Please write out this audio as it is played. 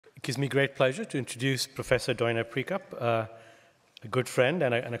It gives me great pleasure to introduce Professor Doina Precup, a good friend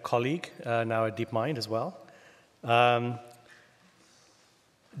and a colleague now at DeepMind as well. Doina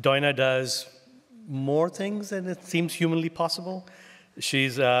does more things than it seems humanly possible. She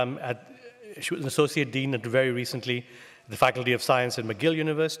was an associate dean at very recently the Faculty of Science at McGill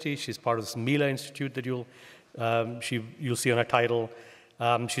University. She's part of this MILA Institute that you'll see on her title.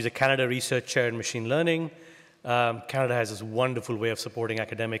 She's a Canada Research Chair in Machine Learning. Canada has this wonderful way of supporting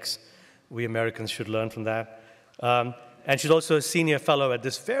academics. We Americans should learn from that. And she's also a senior fellow at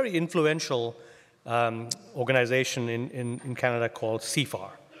this very influential organization in Canada called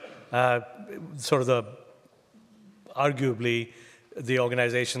CFAR. Sort of arguably the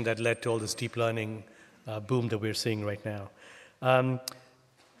organization that led to all this deep learning boom that we're seeing right now.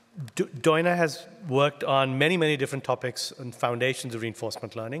 Doina has worked on many, many different topics and foundations of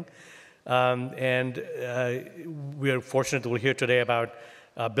reinforcement learning. We are fortunate that we'll hear today about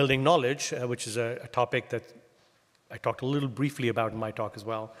building knowledge, which is a topic that I talked a little briefly about in my talk as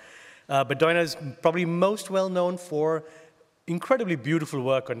well. But Doina is probably most well known for incredibly beautiful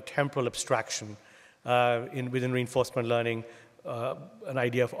work on temporal abstraction within reinforcement learning, an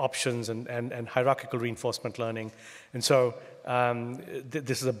idea of options and hierarchical reinforcement learning. And so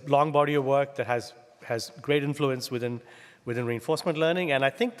this is a long body of work that has great influence within reinforcement learning. And I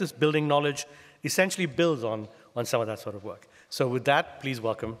think this building knowledge essentially builds on some of that sort of work. So with that, please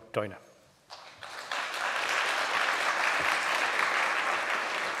welcome Doina.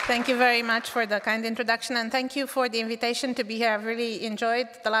 Thank you very much for the kind introduction, and thank you for the invitation to be here. I've really enjoyed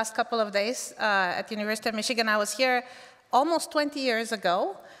the last couple of days at the University of Michigan. I was here almost 20 years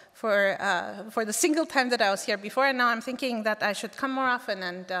ago for the single time that I was here before, and now I'm thinking that I should come more often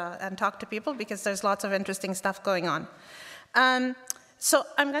and talk to people because there's lots of interesting stuff going on. So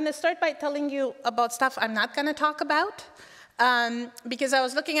I'm going to start by telling you about stuff I'm not going to talk about. Because I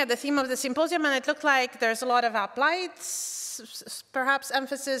was looking at the theme of the symposium and it looked like there's a lot of applied, perhaps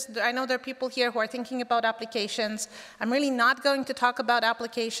emphasis. I know there are people here who are thinking about applications. I'm really not going to talk about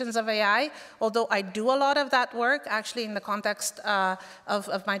applications of AI, although I do a lot of that work actually in the context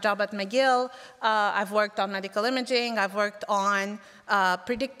of my job at McGill. I've worked on medical imaging. I've worked on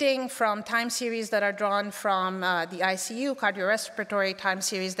predicting from time series that are drawn from the ICU, cardiorespiratory time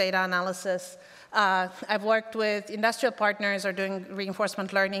series data analysis. I've worked with industrial partners or doing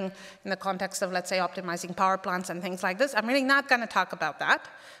reinforcement learning in the context of, let's say, optimizing power plants and things like this. I'm really not going to talk about that,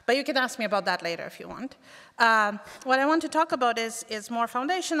 but you can ask me about that later if you want. What I want to talk about is more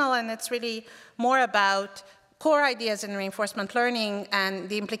foundational, and it's really more about core ideas in reinforcement learning and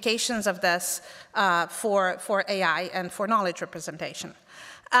the implications of this for AI and for knowledge representation.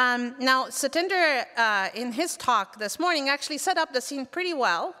 Now, Satinder, in his talk this morning, actually set up the scene pretty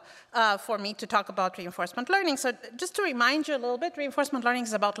well for me to talk about reinforcement learning. So just to remind you a little bit, reinforcement learning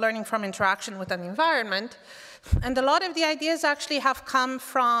is about learning from interaction with an environment. And a lot of the ideas actually have come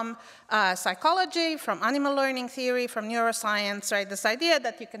from psychology, from animal learning theory, from neuroscience, right? This idea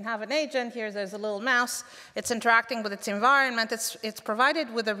that you can have an agent, there's a little mouse, it's interacting with its environment, it's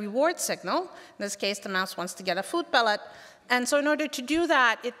provided with a reward signal. In this case, the mouse wants to get a food pellet. And so in order to do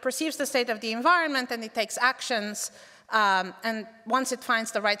that, it perceives the state of the environment and it takes actions. And once it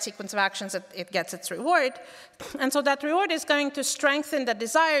finds the right sequence of actions, it gets its reward. And so that reward is going to strengthen the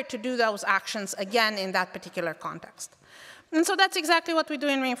desire to do those actions again in that particular context. And so that's exactly what we do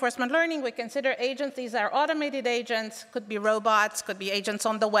in reinforcement learning. We consider agents. These are automated agents. Could be robots, could be agents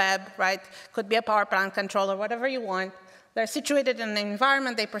on the web, right? Could be a power plant controller, whatever you want. They're situated in an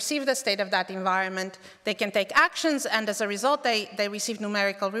environment. They perceive the state of that environment. They can take actions, and as a result, they receive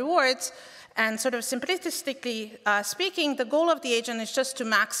numerical rewards. And sort of simplistically speaking, the goal of the agent is just to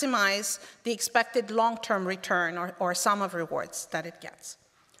maximize the expected long-term return or sum of rewards that it gets.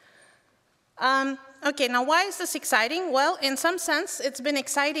 Okay, now why is this exciting? Well, in some sense, it's been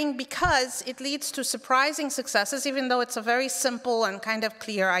exciting because it leads to surprising successes, even though it's a very simple and kind of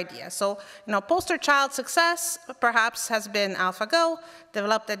clear idea. So, poster child success perhaps has been AlphaGo,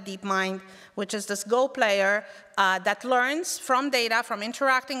 developed at DeepMind, which is this Go player that learns from data, from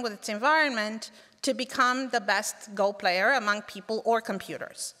interacting with its environment, to become the best Go player among people or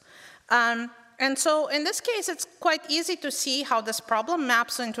computers. And so in this case, it's quite easy to see how this problem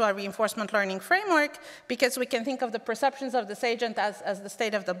maps into a reinforcement learning framework, because we can think of the perceptions of this agent as the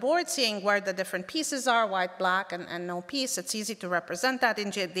state of the board, seeing where the different pieces are, white, black, and no piece. It's easy to represent that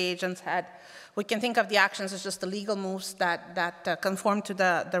in the agent's head. We can think of the actions as just the legal moves that conform to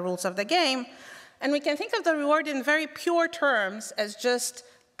the rules of the game. And we can think of the reward in very pure terms as just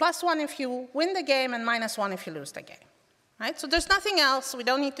 +1 if you win the game and -1 if you lose the game. right? So there's nothing else. We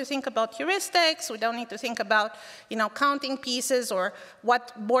don't need to think about heuristics. We don't need to think about, counting pieces or what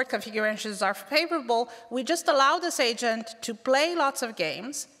board configurations are favorable. We just allow this agent to play lots of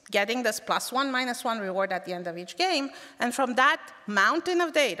games, getting this +1, -1 reward at the end of each game. And from that mountain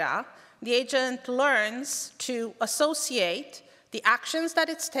of data, the agent learns to associate the actions that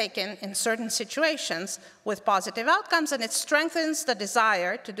it's taken in certain situations with positive outcomes, and it strengthens the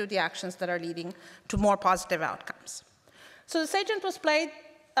desire to do the actions that are leading to more positive outcomes. So this agent was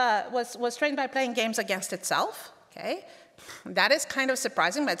trained by playing games against itself. Okay? That is kind of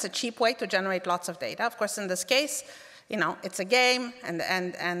surprising, but it's a cheap way to generate lots of data. Of course, in this case, it's a game,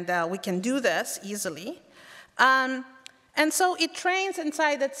 and we can do this easily. And so it trains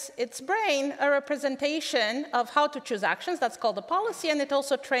inside its brain a representation of how to choose actions. That's called a policy, and it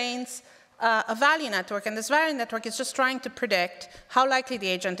also trains a value network. And this value network is just trying to predict how likely the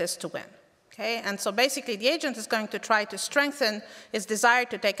agent is to win. Okay? And so basically, the agent is going to try to strengthen its desire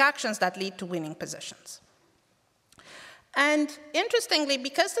to take actions that lead to winning positions. And interestingly,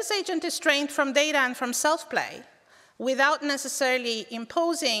 because this agent is trained from data and from self-play, without necessarily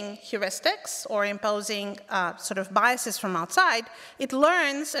imposing heuristics or imposing sort of biases from outside, it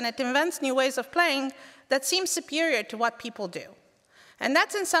learns and it invents new ways of playing that seem superior to what people do. And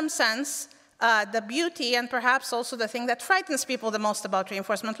that's in some sense the beauty and perhaps also the thing that frightens people the most about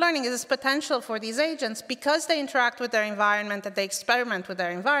reinforcement learning is its potential for these agents, because they interact with their environment and they experiment with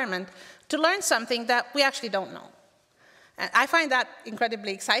their environment, to learn something that we actually don't know. And I find that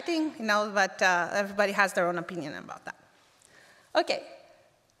incredibly exciting, but everybody has their own opinion about that. Okay,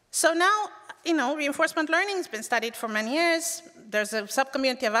 so now, reinforcement learning has been studied for many years. There's a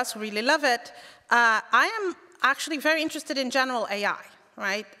sub-community of us who really love it. I am actually very interested in general AI,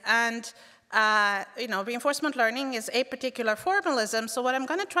 right? And, reinforcement learning is a particular formalism, so what I'm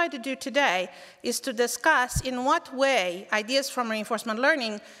going to try to do today is to discuss in what way ideas from reinforcement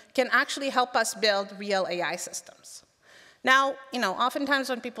learning can actually help us build real AI systems. Now, oftentimes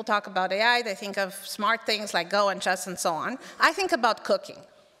when people talk about AI, they think of smart things like Go and chess and so on. I think about cooking,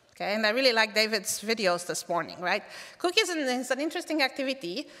 okay? And I really like David's videos this morning, right? Cooking is an interesting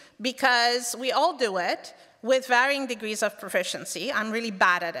activity because we all do it with varying degrees of proficiency. I'm really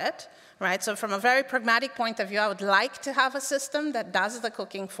bad at it, right? So from a very pragmatic point of view, I would like to have a system that does the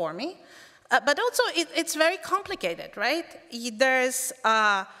cooking for me. But also, it's very complicated, right? There's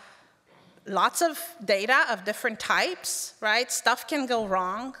lots of data of different types, right? Stuff can go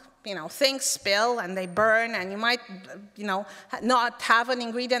wrong. Things spill and they burn, and you might, not have an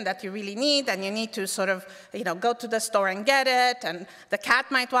ingredient that you really need, and you need to sort of, go to the store and get it, and the cat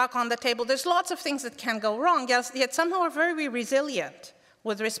might walk on the table. There's lots of things that can go wrong, yet somehow we're very resilient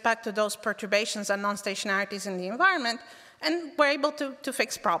with respect to those perturbations and non-stationarities in the environment, and we're able to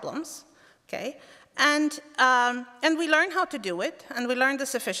fix problems, okay? And we learn how to do it, and we learn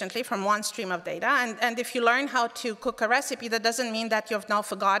this efficiently from one stream of data. And if you learn how to cook a recipe, that doesn't mean that you've now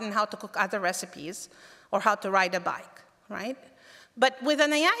forgotten how to cook other recipes or how to ride a bike, right? But with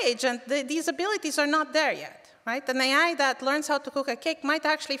an AI agent, these abilities are not there yet, right? An AI that learns how to cook a cake might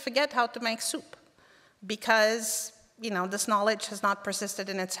actually forget how to make soup because this knowledge has not persisted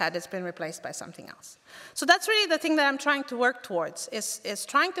in its head. It's been replaced by something else. So that's really the thing that I'm trying to work towards, is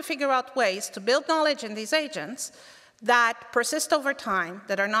trying to figure out ways to build knowledge in these agents that persist over time,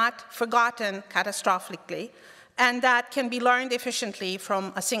 that are not forgotten catastrophically, and that can be learned efficiently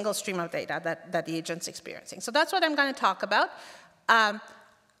from a single stream of data that the agent's experiencing. So that's what I'm going to talk about.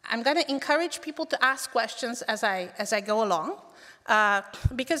 I'm going to encourage people to ask questions as I go along,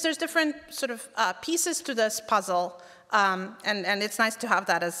 because there's different sort of pieces to this puzzle, and it's nice to have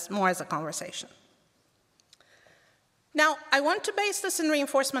that more as a conversation. Now, I want to base this in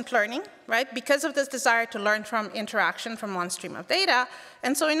reinforcement learning, right, because of this desire to learn from interaction from one stream of data.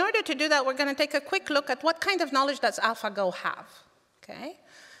 And so in order to do that, we're going to take a quick look at what kind of knowledge does AlphaGo have, okay?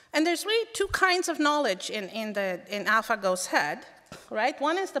 And there's really two kinds of knowledge in AlphaGo's head, right?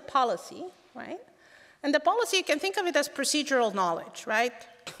 One is the policy, right? And the policy, you can think of it as procedural knowledge, right?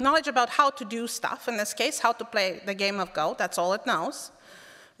 Knowledge about how to do stuff, in this case, how to play the game of Go, that's all it knows,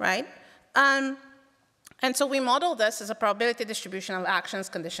 right? And so we model this as a probability distribution of actions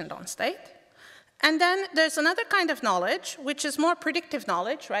conditioned on state. And then there's another kind of knowledge, which is more predictive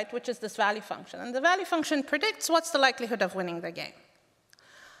knowledge, right, which is this value function. And the value function predicts what's the likelihood of winning the game.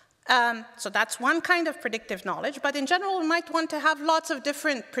 So that's one kind of predictive knowledge, but in general, we might want to have lots of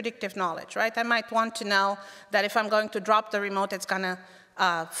different predictive knowledge, right? I might want to know that if I'm going to drop the remote, it's going to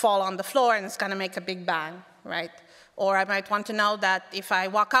fall on the floor and it's going to make a big bang, right? Or I might want to know that if I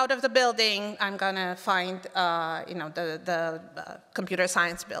walk out of the building, I'm going to find the computer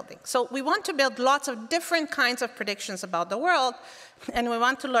science building. So we want to build lots of different kinds of predictions about the world, and we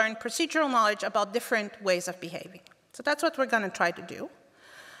want to learn procedural knowledge about different ways of behaving. So that's what we're going to try to do.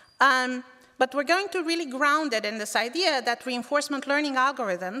 But we're going to really ground it in this idea that reinforcement learning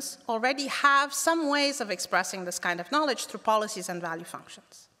algorithms already have some ways of expressing this kind of knowledge through policies and value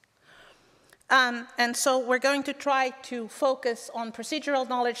functions. And so we're going to try to focus on procedural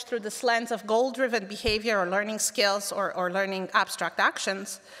knowledge through this lens of goal-driven behavior or learning skills or learning abstract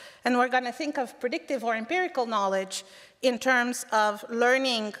actions. And we're going to think of predictive or empirical knowledge in terms of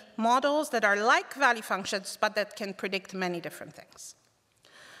learning models that are like value functions, but that can predict many different things.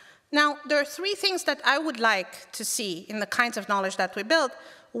 Now, there are three things that I would like to see in the kinds of knowledge that we build.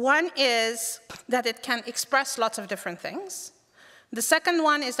 One is that it can express lots of different things. The second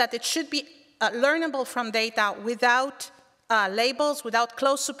one is that it should be learnable from data without labels, without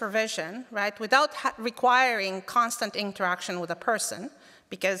close supervision, right? Without requiring constant interaction with a person,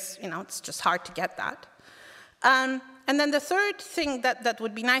 because it's just hard to get that. And then the third thing that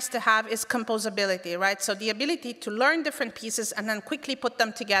would be nice to have is composability, right? So the ability to learn different pieces and then quickly put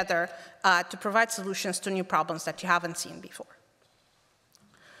them together to provide solutions to new problems that you haven't seen before.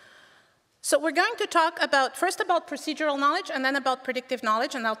 So we're going to talk first about procedural knowledge and then about predictive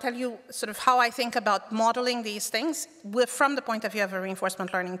knowledge, and I'll tell you sort of how I think about modeling these things from the point of view of a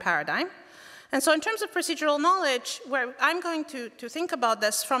reinforcement learning paradigm. And so in terms of procedural knowledge, I'm going to think about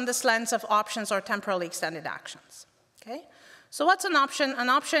this from this lens of options or temporally extended actions. Okay? So what's an option? An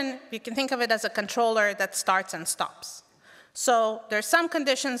option, you can think of it as a controller that starts and stops. So there's some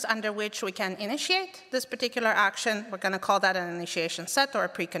conditions under which we can initiate this particular action. We're going to call that an initiation set or a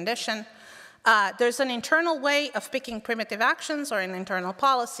precondition. There's an internal way of picking primitive actions or an internal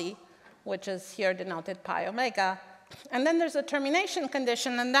policy, which is here denoted pi omega. And then there's a termination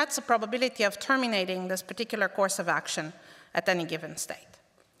condition, and that's a probability of terminating this particular course of action at any given state.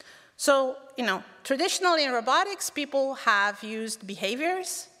 So, traditionally in robotics, people have used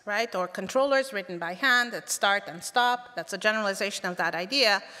behaviors, right, or controllers written by hand that start and stop. That's a generalization of that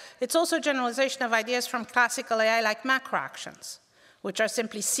idea. It's also a generalization of ideas from classical AI like macro actions, which are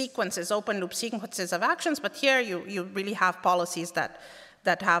simply sequences, open-loop sequences of actions, but here you really have policies that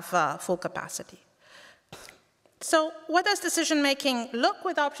have full capacity. So what does decision-making look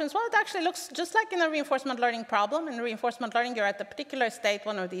with options? Well, it actually looks just like in a reinforcement learning problem. In reinforcement learning, you're at a particular state,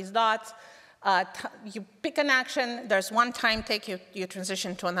 one of these dots. You pick an action. There's one time take. You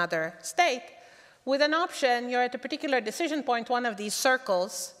transition to another state. With an option, you're at a particular decision point, one of these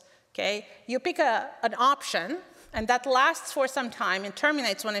circles. Okay? You pick an option, and that lasts for some time. It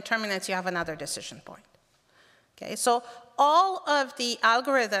terminates. When it terminates, you have another decision point. Okay? So all of the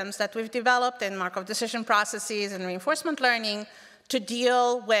algorithms that we've developed in Markov decision processes and reinforcement learning to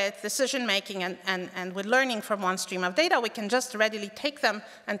deal with decision-making and with learning from one stream of data, we can just readily take them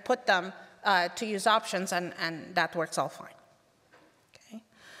and put them to use options, and that works all fine. Okay?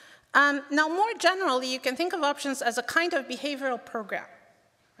 Now, more generally, you can think of options as a kind of behavioral program,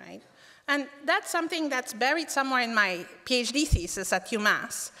 right? And that's something that's buried somewhere in my PhD thesis at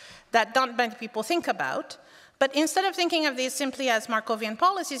UMass that not many people think about. But instead of thinking of these simply as Markovian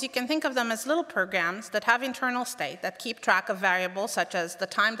policies, you can think of them as little programs that have internal state, that keep track of variables such as the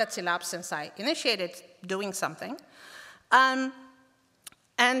time that's elapsed since I initiated doing something. And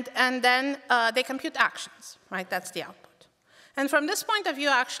then they compute actions, right? That's the output. And from this point of view,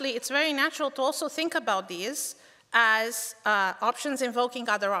 actually, it's very natural to also think about these as options invoking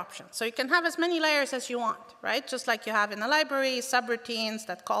other options. So you can have as many layers as you want, right? Just like you have in a library, subroutines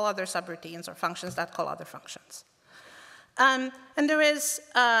that call other subroutines or functions that call other functions. And there is,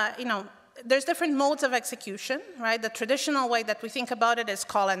 there's different modes of execution, right? The traditional way that we think about it is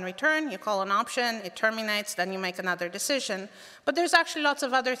call and return. You call an option, it terminates, then you make another decision. But there's actually lots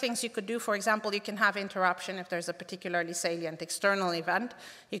of other things you could do. For example, you can have interruption if there's a particularly salient external event.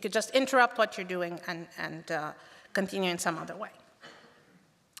 You could just interrupt what you're doing and continue in some other way.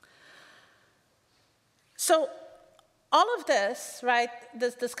 So all of this, right,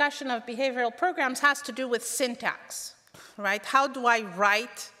 this discussion of behavioral programs has to do with syntax, right? How do I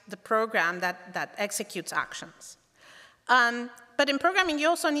write the program that executes actions? But in programming, you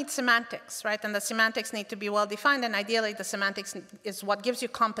also need semantics, right? And the semantics need to be well defined, and ideally the semantics is what gives you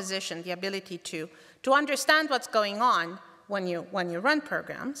composition, the ability to understand what's going on when you run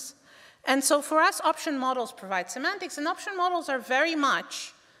programs. And so for us, option models provide semantics, and option models are very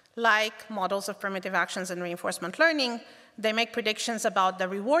much like models of primitive actions and reinforcement learning. They make predictions about the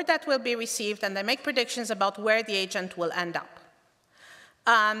reward that will be received, and they make predictions about where the agent will end up.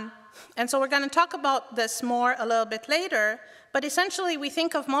 And so we're going to talk about this more a little bit later, but essentially we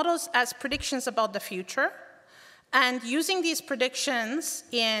think of models as predictions about the future, and using these predictions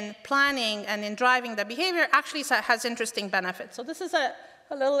in planning and in driving the behavior actually has interesting benefits. So this is a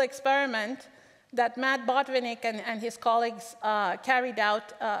little experiment that Matt Botvinnik and his colleagues carried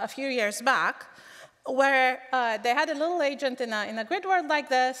out a few years back, where they had a little agent in a grid world like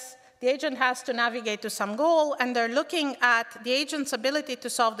this. The agent has to navigate to some goal, and they're looking at the agent's ability to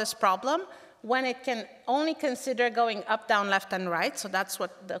solve this problem when it can only consider going up, down, left, and right. So that's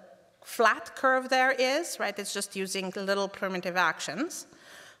what the flat curve there is, right? It's just using little primitive actions.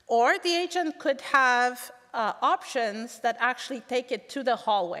 Or the agent could have options that actually take it to the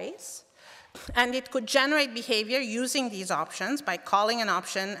hallways, and it could generate behavior using these options by calling an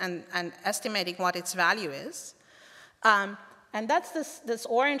option and estimating what its value is. And that's this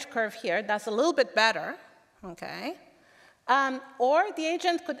orange curve here. That's a little bit better, okay? Or the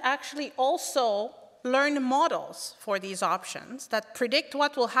agent could actually also learn models for these options that predict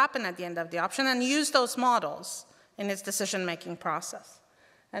what will happen at the end of the option and use those models in its decision-making process.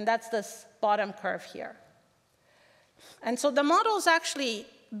 And that's this bottom curve here. And so the models actually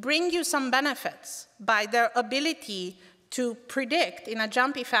bring you some benefits by their ability to predict in a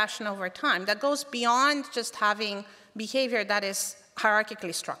jumpy fashion over time that goes beyond just having behavior that is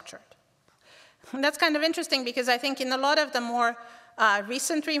hierarchically structured. And that's kind of interesting because I think in a lot of the more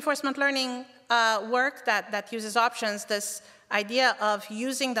recent reinforcement learning work that uses options, this idea of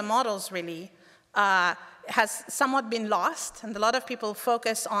using the models really has somewhat been lost, and a lot of people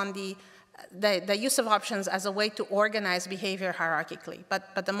focus on the use of options as a way to organize behavior hierarchically,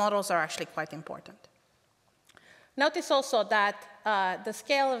 but the models are actually quite important. Notice also that the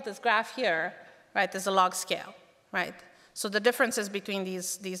scale of this graph here, right, is a log scale, right? So the differences between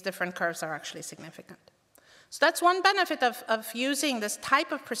these different curves are actually significant. So that's one benefit of using this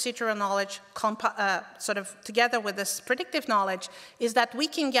type of procedural knowledge sort of together with this predictive knowledge, is that we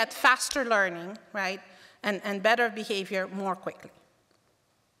can get faster learning, right, and better behavior more quickly.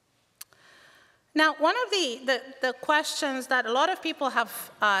 Now, one of the questions that a lot of people have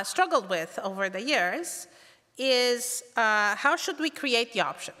struggled with over the years is how should we create the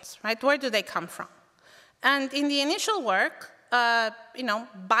options, right? Where do they come from? And in the initial work, you know,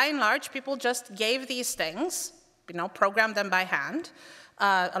 by and large, people just gave these things, you know, programmed them by hand.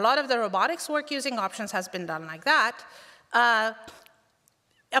 A lot of the robotics work using options has been done like that.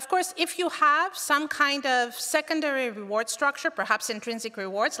 Of course, if you have some kind of secondary reward structure, perhaps intrinsic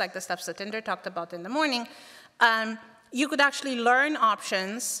rewards, like the stuff Satinder talked about in the morning, you could actually learn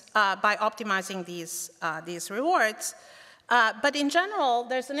options by optimizing these rewards. But in general,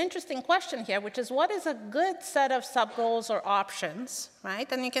 there's an interesting question here, which is what is a good set of sub-goals or options, right?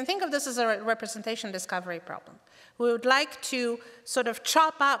 And you can think of this as a representation discovery problem. We would like to sort of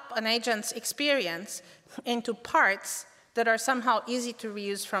chop up an agent's experience into parts that are somehow easy to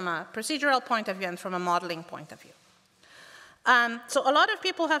reuse from a procedural point of view and from a modeling point of view. So a lot of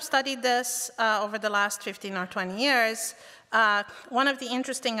people have studied this over the last 15 or 20 years. One of the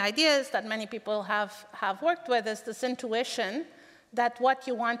interesting ideas that many people have worked with is this intuition that what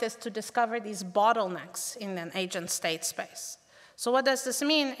you want is to discover these bottlenecks in an agent state space. So what does this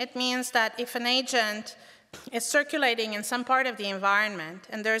mean? It means that if an agent is circulating in some part of the environment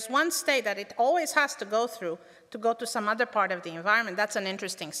and there's one state that it always has to go through to go to some other part of the environment, that's an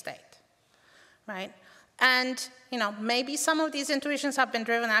interesting state, right? And you know, maybe some of these intuitions have been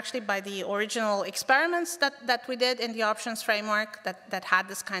driven actually by the original experiments that we did in the options framework that had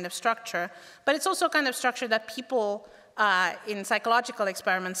this kind of structure. But it's also a kind of structure that people in psychological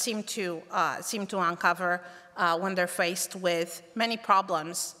experiments seem to uncover when they're faced with many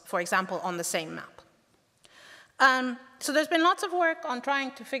problems, for example, on the same map. So there's been lots of work on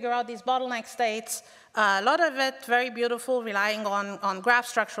trying to figure out these bottleneck states. A lot of it very beautiful, relying on graph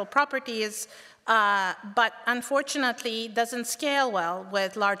structural properties. But unfortunately doesn't scale well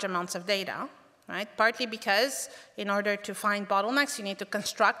with large amounts of data, right? Partly because in order to find bottlenecks, you need to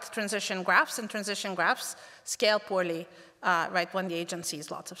construct transition graphs, and transition graphs scale poorly, right, when the agent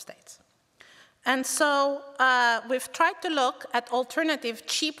sees lots of states. And so we've tried to look at alternative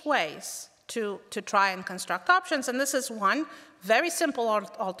cheap ways to try and construct options, and this is one very simple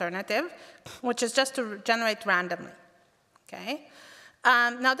alternative, which is just to generate randomly, okay?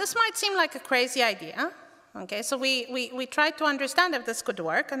 Now, this might seem like a crazy idea, okay? So we tried to understand if this could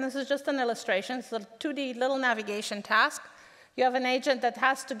work, and this is just an illustration. It's a 2D little navigation task. You have an agent that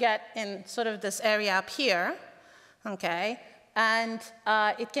has to get in sort of this area up here, okay? And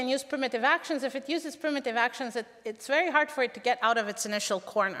it can use primitive actions. If it uses primitive actions, it's very hard for it to get out of its initial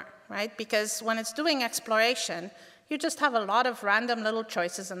corner, right? Because when it's doing exploration, you just have a lot of random little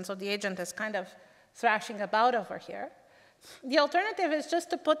choices, and so the agent is kind of thrashing about over here. The alternative is just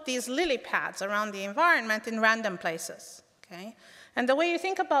to put these lily pads around the environment in random places, okay? And the way you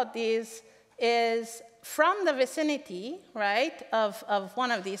think about these is from the vicinity, right, of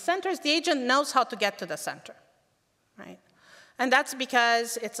one of these centers, the agent knows how to get to the center, right? And that's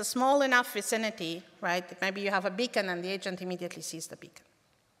because it's a small enough vicinity, right? Maybe you have a beacon and the agent immediately sees the beacon.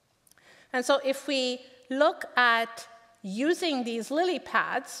 And so if we look at using these lily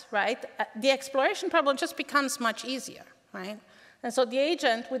pads, right, the exploration problem just becomes much easier, right? And so the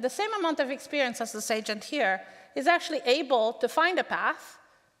agent, with the same amount of experience as this agent here, is actually able to find a path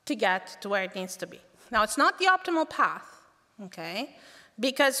to get to where it needs to be. Now, it's not the optimal path, okay?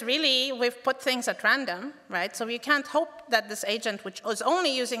 Because really, we've put things at random, right? So you can't hope that this agent, which is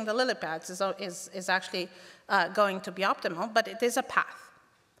only using the lily pads, is actually going to be optimal, but it is a path,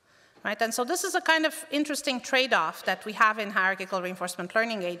 right? And so this is a kind of interesting trade-off that we have in hierarchical reinforcement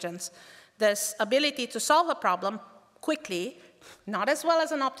learning agents, this ability to solve a problem quickly, not as well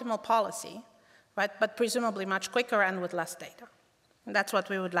as an optimal policy, right? But presumably much quicker and with less data. And that's what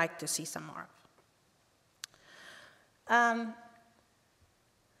we would like to see some more of.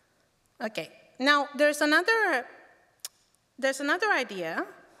 Okay, now there's another idea,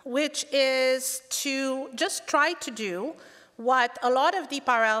 which is to just try to do what a lot of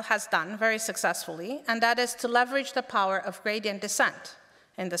DeepRL has done very successfully, and that is to leverage the power of gradient descent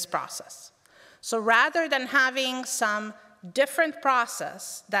in this process. So rather than having some different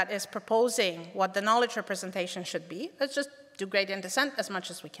process that is proposing what the knowledge representation should be, let's just do gradient descent as much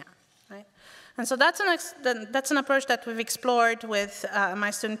as we can, right? And so that's an approach that we've explored with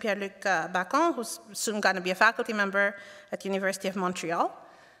my student Pierre-Luc Bacon, who's soon going to be a faculty member at University of Montreal.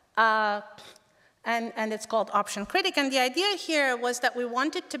 And it's called Option Critic. And the idea here was that we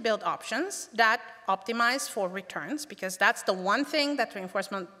wanted to build options that optimize for returns, because that's the one thing that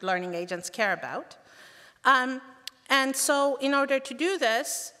reinforcement learning agents care about. And so in order to do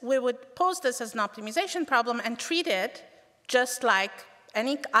this, we would pose this as an optimization problem and treat it just like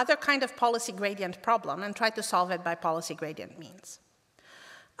any other kind of policy gradient problem and try to solve it by policy gradient means.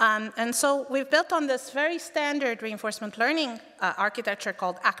 And so we've built on this very standard reinforcement learning architecture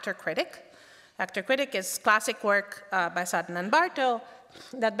called Actor Critic. Actor Critic is classic work by Satinder and Barto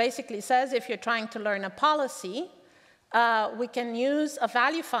that basically says if you're trying to learn a policy, we can use a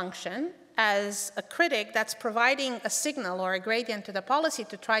value function as a critic that's providing a signal or a gradient to the policy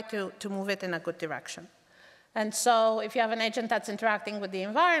to try to move it in a good direction. And so if you have an agent that's interacting with the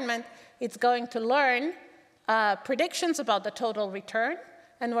environment, it's going to learn predictions about the total return,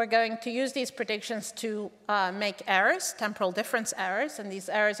 and we're going to use these predictions to make errors, temporal difference errors, and these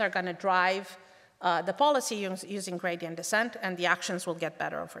errors are going to drive the policy using gradient descent, and the actions will get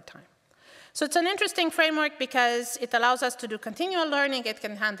better over time. So it's an interesting framework because it allows us to do continual learning. It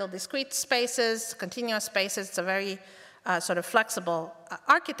can handle discrete spaces, continuous spaces. It's a very sort of flexible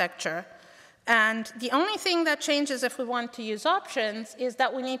architecture. And the only thing that changes if we want to use options is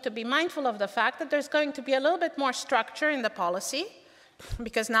that we need to be mindful of the fact that there's going to be a little bit more structure in the policy,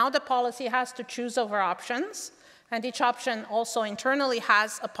 because now the policy has to choose over options, and each option also internally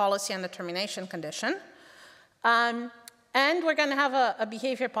has a policy and a termination condition. And we're going to have a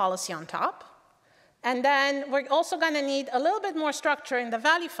behavior policy on top. And then we're also going to need a little bit more structure in the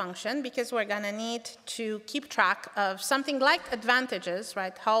value function, because we're going to need to keep track of something like advantages,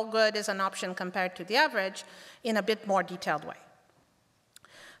 right? How good is an option compared to the average in a bit more detailed way.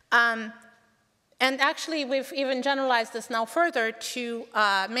 And actually, we've even generalized this now further to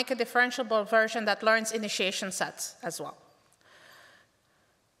make a differentiable version that learns initiation sets as well.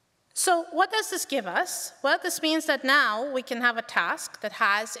 So what does this give us? Well, this means that now we can have a task that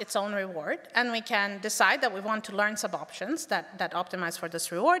has its own reward, and we can decide that we want to learn some options that optimize for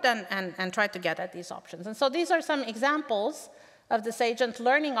this reward and try to get at these options. And so these are some examples of this agent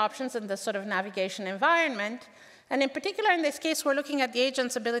learning options in this sort of navigation environment. And in particular, in this case, we're looking at the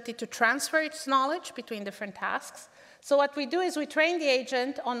agent's ability to transfer its knowledge between different tasks. So what we do is we train the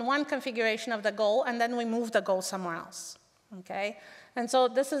agent on one configuration of the goal, and then we move the goal somewhere else, okay? And so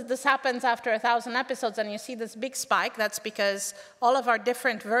this happens after 1,000 episodes, and you see this big spike. That's because all of our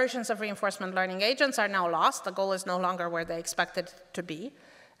different versions of reinforcement learning agents are now lost. The goal is no longer where they expected it to be.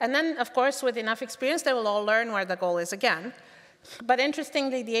 And then, of course, with enough experience, they will all learn where the goal is again. But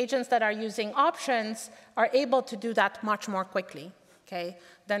interestingly, the agents that are using options are able to do that much more quickly, okay,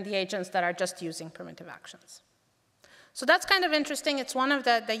 than the agents that are just using primitive actions. So that's kind of interesting. It's one of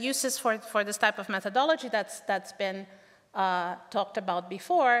the uses for this type of methodology that's been talked about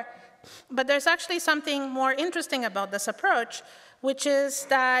before. But there's actually something more interesting about this approach, which is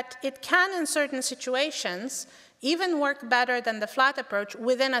that it can, in certain situations, even work better than the flat approach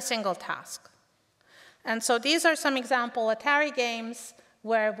within a single task. And so these are some example Atari games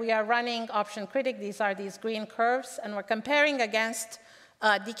where we are running option critic. These are these green curves, and we're comparing against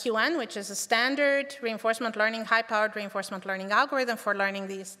DQN, which is a standard reinforcement learning, high-powered reinforcement learning algorithm for learning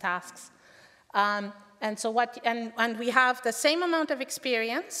these tasks. And we have the same amount of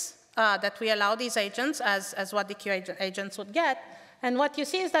experience that we allow these agents as what DQ agents would get. And what you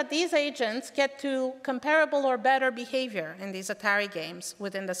see is that these agents get to comparable or better behavior in these Atari games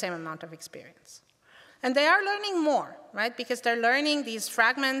within the same amount of experience. And they are learning more, right? Because they're learning these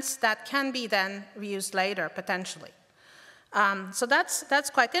fragments that can be then reused later, potentially. So that's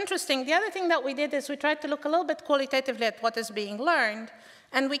quite interesting. The other thing that we did is we tried to look a little bit qualitatively at what is being learned,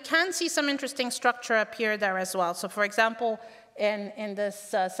 and we can see some interesting structure appear there as well. So for example, in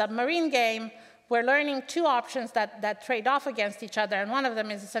this submarine game, we're learning two options that trade off against each other, and one of them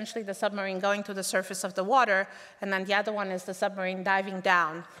is essentially the submarine going to the surface of the water, and then the other one is the submarine diving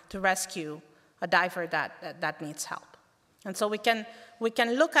down to rescue a diver that needs help. And so we can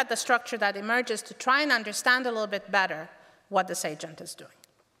look at the structure that emerges to try and understand a little bit better what this agent is doing.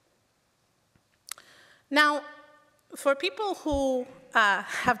 Now, for people who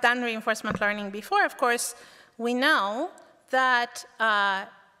have done reinforcement learning before, of course, we know that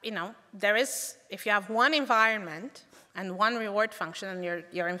there is, if you have one environment and one reward function and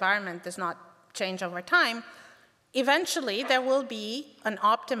your environment does not change over time, eventually there will be an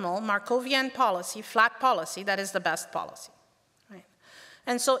optimal Markovian policy, flat policy, that is the best policy. Right?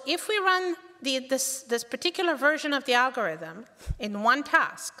 And so if we run this particular version of the algorithm in one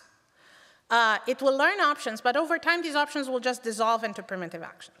task, it will learn options, but over time these options will just dissolve into primitive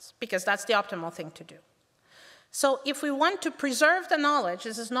actions, because that's the optimal thing to do. So if we want to preserve the knowledge,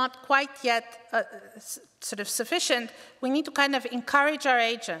 this is not quite yet sort of sufficient, we need to kind of encourage our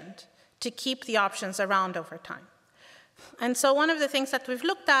agent to keep the options around over time. And so one of the things that we've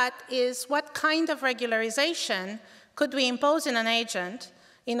looked at is what kind of regularization could we impose in an agent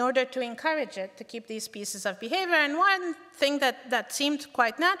in order to encourage it to keep these pieces of behavior. And one thing that seemed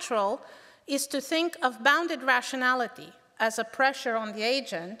quite natural is to think of bounded rationality as a pressure on the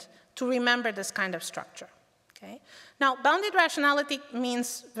agent to remember this kind of structure. Okay? Now, bounded rationality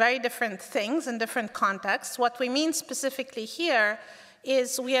means very different things in different contexts. What we mean specifically here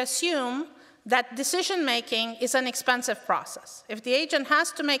is we assume that decision-making is an expensive process. If the agent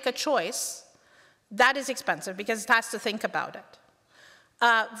has to make a choice, that is expensive because it has to think about it,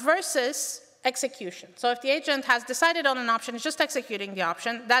 versus execution. So if the agent has decided on an option, it's just executing the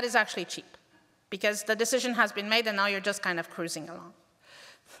option, that is actually cheap because the decision has been made and now you're just kind of cruising along.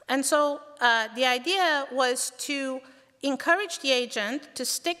 And so the idea was to encourage the agent to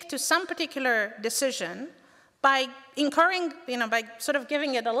stick to some particular decision by incurring, by sort of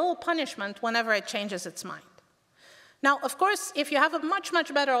giving it a little punishment whenever it changes its mind. Now, of course, if you have a much,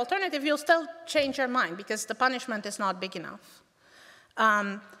 much better alternative, you'll still change your mind because the punishment is not big enough.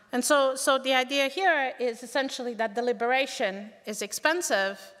 And so the idea here is essentially that deliberation is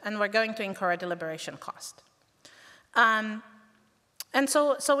expensive and we're going to incur a deliberation cost. And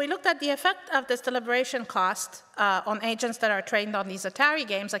so we looked at the effect of this deliberation cost on agents that are trained on these Atari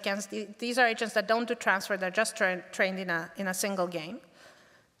games against these are agents that don't do transfer, they're just trained in a single game.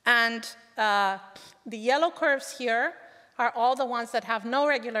 And the yellow curves here are all the ones that have no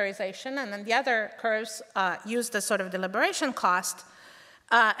regularization, and then the other curves use this sort of deliberation cost.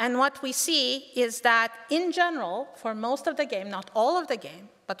 And what we see is that in general, for most of the game, not all of the game,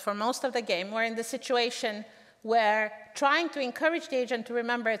 but for most of the game, we're in the situation where trying to encourage the agent to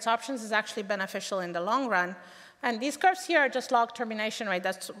remember its options is actually beneficial in the long run. And these curves here are just log termination rate.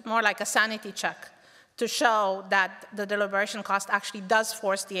 That's more like a sanity check to show that the deliberation cost actually does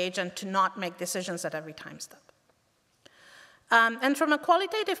force the agent to not make decisions at every time step. And from a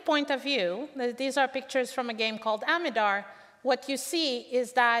qualitative point of view, these are pictures from a game called Amidar. What you see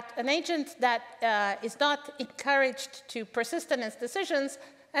is that an agent that is not encouraged to persist in its decisions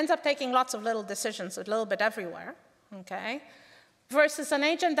ends up taking lots of little decisions a little bit everywhere, okay? Versus an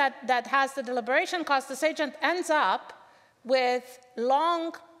agent that has the deliberation cost, this agent ends up with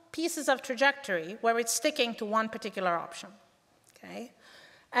long pieces of trajectory where it's sticking to one particular option, okay?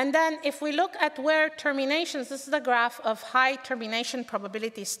 And then if we look at where terminations, this is the graph of high termination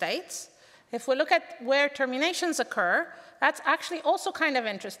probability states. If we look at where terminations occur, that's actually also kind of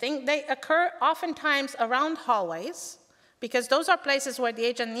interesting. They occur oftentimes around hallways, because those are places where the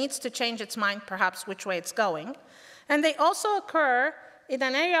agent needs to change its mind, perhaps which way it's going. And they also occur in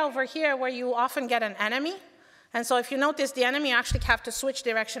an area over here where you often get an enemy. And so if you notice the enemy, you actually have to switch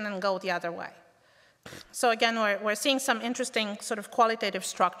direction and go the other way. So again, we're seeing some interesting sort of qualitative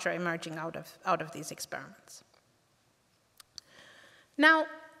structure emerging out of these experiments. Now,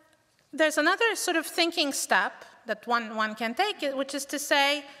 there's another sort of thinking step that one can take, which is to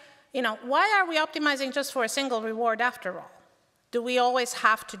say, why are we optimizing just for a single reward after all? Do we always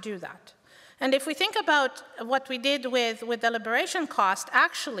have to do that? And if we think about what we did with deliberation cost,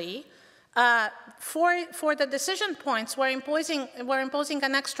 actually, for the decision points, we're imposing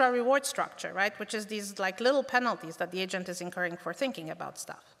an extra reward structure, right? Which is these like little penalties that the agent is incurring for thinking about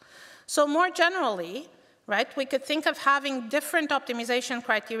stuff. So more generally, right, we could think of having different optimization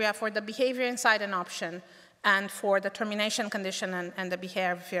criteria for the behavior inside an option and for the termination condition and the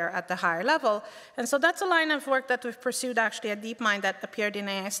behavior at the higher level. And so that's a line of work that we've pursued actually at DeepMind that appeared in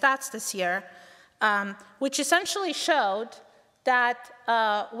AI Stats this year, which essentially showed that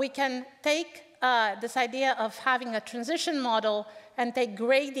we can take this idea of having a transition model and take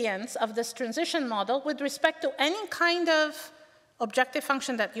gradients of this transition model with respect to any kind of objective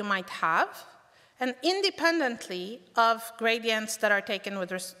function that you might have, and independently of gradients that are taken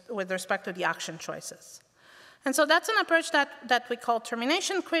with respect to the action choices. And so that's an approach that we call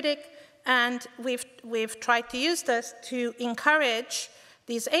termination critic, and we've tried to use this to encourage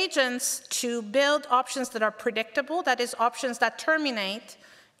these agents to build options that are predictable, that is, options that terminate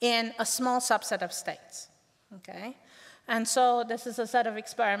in a small subset of states, okay? And so this is a set of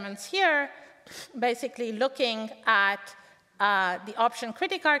experiments here, basically looking at the option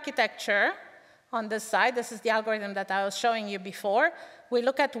critic architecture on this side. This is the algorithm that I was showing you before. We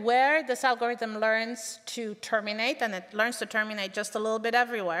look at where this algorithm learns to terminate, and it learns to terminate just a little bit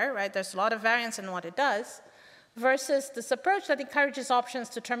everywhere, right? There's a lot of variance in what it does, versus this approach that encourages options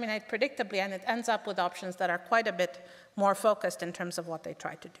to terminate predictably, and it ends up with options that are quite a bit more focused in terms of what they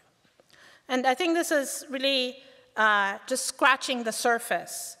try to do. And I think this is really just scratching the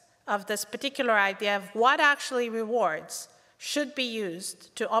surface of this particular idea of what actually rewards should be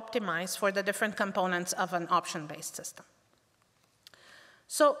used to optimize for the different components of an option-based system.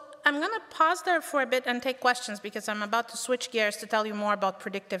 So I'm going to pause there for a bit and take questions, because I'm about to switch gears to tell you more about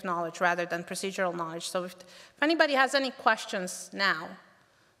predictive knowledge rather than procedural knowledge. So if anybody has any questions now,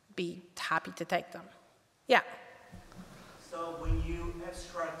 be happy to take them. Yeah? So when you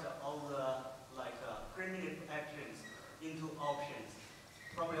abstract all the primitive actions into options,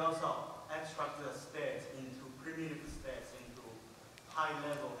 probably also abstract the states into primitive states, into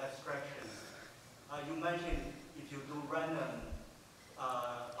high-level abstractions. You mentioned if you do random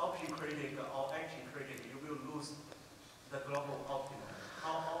option critic or action critic, you will lose the global optimum.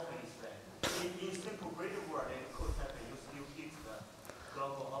 How often is that? In simple graded world, it could happen. You still hit the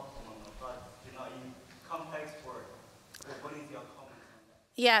global optimum, but in complex world, what is your comment on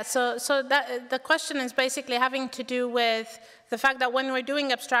that? Yeah, so the question is basically having to do with the fact that when we're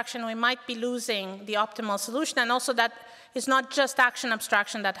doing abstraction, we might be losing the optimal solution, and also that it's not just action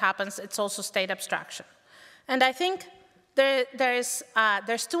abstraction that happens, it's also state abstraction. And I think there's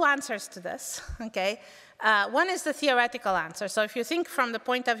two answers to this, okay? One is the theoretical answer. So if you think from the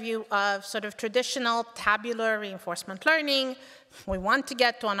point of view of sort of traditional tabular reinforcement learning, we want to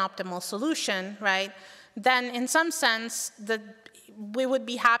get to an optimal solution, right? Then in some sense, we would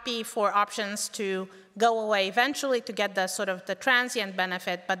be happy for options to go away eventually to get the sort of the transient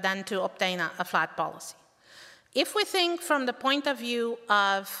benefit, but then to obtain a flat policy. If we think from the point of view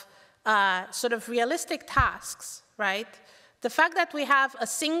of sort of realistic tasks, right? The fact that we have a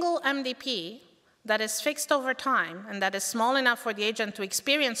single MDP that is fixed over time and that is small enough for the agent to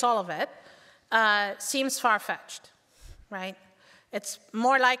experience all of it seems far-fetched, right? It's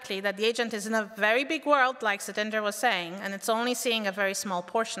more likely that the agent is in a very big world, like Satinder was saying, and it's only seeing a very small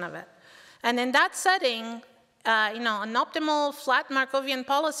portion of it. And in that setting, an optimal flat Markovian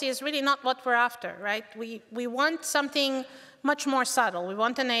policy is really not what we're after, right? We want something much more subtle. We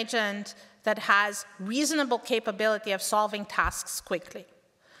want an agent that has reasonable capability of solving tasks quickly.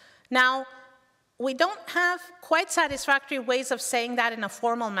 Now, we don't have quite satisfactory ways of saying that in a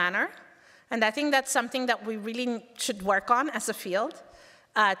formal manner, and I think that's something that we really should work on as a field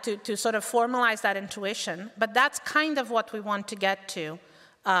to sort of formalize that intuition, but that's kind of what we want to get to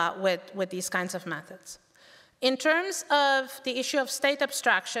with these kinds of methods. In terms of the issue of state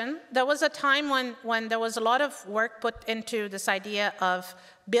abstraction, there was a time when there was a lot of work put into this idea of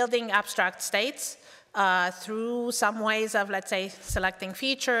building abstract states through some ways of, let's say, selecting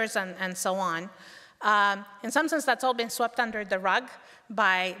features and so on. In some sense, that's all been swept under the rug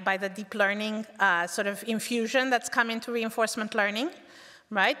by the deep learning sort of infusion that's come into reinforcement learning,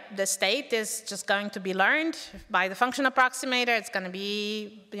 right? The state is just going to be learned by the function approximator. It's going to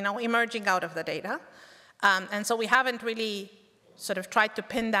be, emerging out of the data. And so we haven't really sort of tried to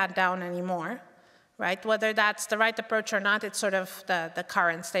pin that down anymore, right? Whether that's the right approach or not, it's sort of the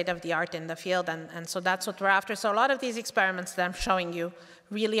current state of the art in the field, and so that's what we're after. So a lot of these experiments that I'm showing you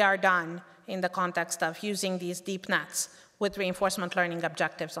really are done in the context of using these deep nets with reinforcement learning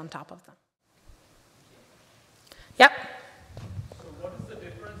objectives on top of them. Yep? So what is the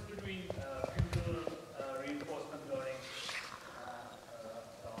difference between feudal reinforcement learning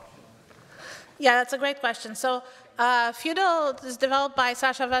option? Yeah, that's a great question. So feudal is developed by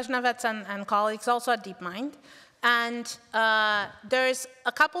Sasha Vajnavets and colleagues also at DeepMind. And there's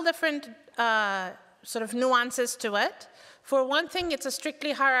a couple different sort of nuances to it. For one thing, it's a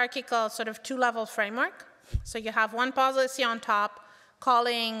strictly hierarchical sort of two-level framework. So you have one policy on top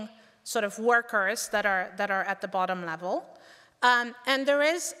calling sort of workers that are at the bottom level. And there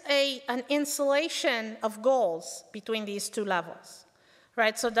is an insulation of goals between these two levels.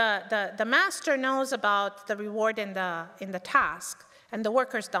 Right, so the master knows about the reward in the task, and the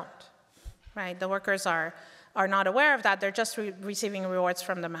workers don't. Right, the workers are not aware of that. They're just receiving rewards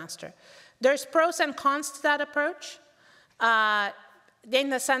from the master. There's pros and cons to that approach, in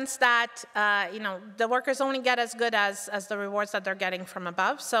the sense that the workers only get as good as the rewards that they're getting from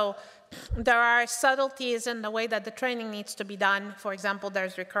above. So there are subtleties in the way that the training needs to be done. For example,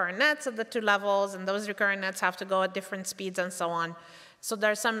 there's recurrent nets at the two levels, and those recurrent nets have to go at different speeds and so on. So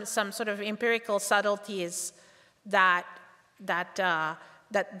there's some sort of empirical subtleties that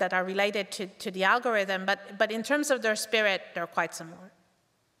are related to the algorithm, but in terms of their spirit, they're quite similar.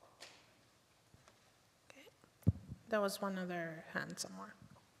 Okay. There was one other hand somewhere.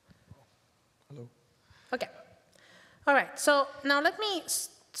 Hello. Okay. All right. So now let me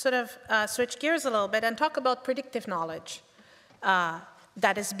sort of switch gears a little bit and talk about predictive knowledge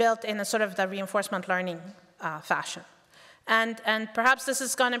that is built in a sort of the reinforcement learning fashion. And perhaps this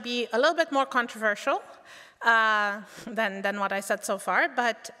is going to be a little bit more controversial than what I said so far,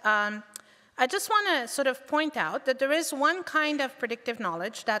 but I just want to sort of point out that there is one kind of predictive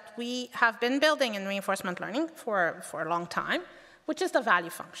knowledge that we have been building in reinforcement learning for a long time, which is the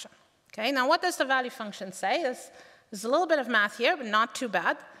value function. Okay, now what does the value function say? There's a little bit of math here, but not too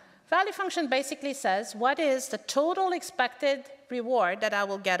bad. Value function basically says, what is the total expected reward that I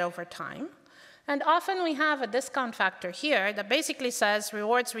will get over time? And often we have a discount factor here that basically says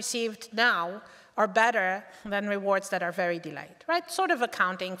rewards received now are better than rewards that are very delayed, right? Sort of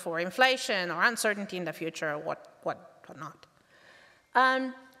accounting for inflation or uncertainty in the future or whatnot.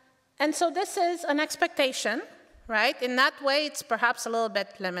 And so this is an expectation, right? In that way, it's perhaps a little bit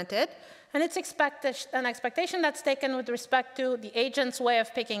limited. And it's an expectation that's taken with respect to the agent's way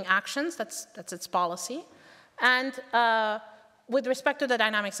of picking actions, that's its policy, and with respect to the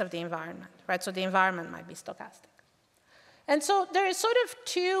dynamics of the environment, right? So the environment might be stochastic. And so there is sort of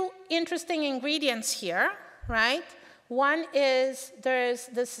two interesting ingredients here, right? One is there's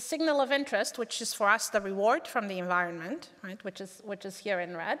this signal of interest, which is for us the reward from the environment, right? Which is here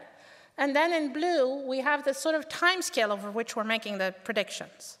in red. And then in blue, we have this sort of time scale over which we're making the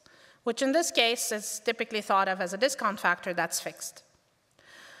predictions, which in this case is typically thought of as a discount factor that's fixed.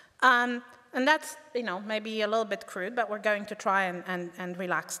 And that's, maybe a little bit crude, but we're going to try and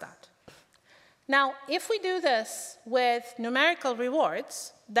relax that. Now, if we do this with numerical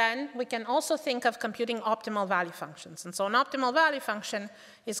rewards, then we can also think of computing optimal value functions. And so an optimal value function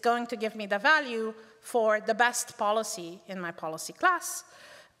is going to give me the value for the best policy in my policy class.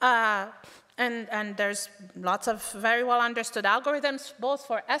 And there's lots of very well understood algorithms, both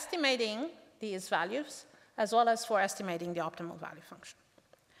for estimating these values, as well as for estimating the optimal value function.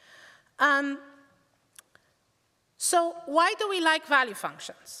 So why do we like value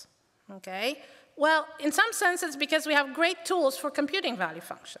functions? Okay. Well, in some sense, it's because we have great tools for computing value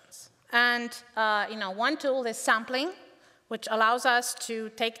functions. And one tool is sampling, which allows us to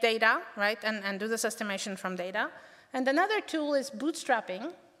take data, right, and do this estimation from data. And another tool is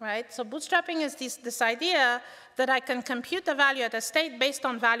bootstrapping, right? So bootstrapping is this idea that I can compute the value at a state based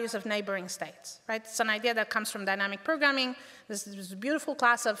on values of neighboring states, right? It's an idea that comes from dynamic programming. There's a beautiful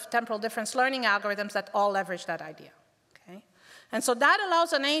class of temporal difference learning algorithms that all leverage that idea, okay? And so that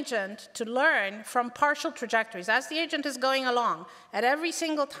allows an agent to learn from partial trajectories. As the agent is going along, at every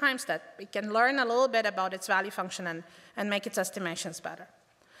single time step, it can learn a little bit about its value function and make its estimations better.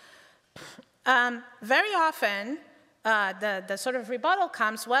 Very often, the sort of rebuttal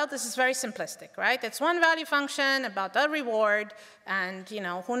comes, well, this is very simplistic, right? It's one value function about a reward, and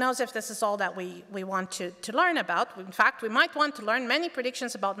who knows if this is all that we want to learn about. In fact, we might want to learn many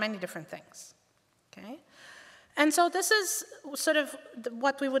predictions about many different things, okay? And so this is sort of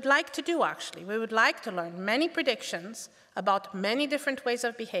what we would like to do, actually. We would like to learn many predictions about many different ways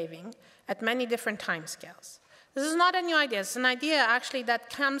of behaving at many different timescales. This is not a new idea. It's an idea, actually, that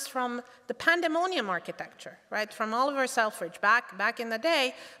comes from the pandemonium architecture, right, from Oliver Selfridge back in the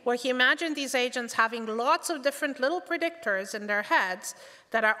day, where he imagined these agents having lots of different little predictors in their heads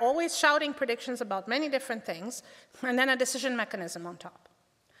that are always shouting predictions about many different things, and then a decision mechanism on top.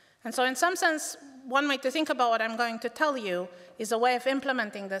 And so in some sense, one way to think about what I'm going to tell you is a way of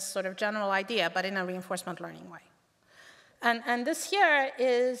implementing this sort of general idea, but in a reinforcement learning way. And this here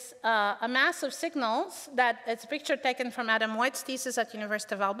is a mass of signals that it's a picture taken from Adam White's thesis at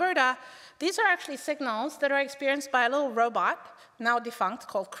University of Alberta. These are actually signals that are experienced by a little robot, now defunct,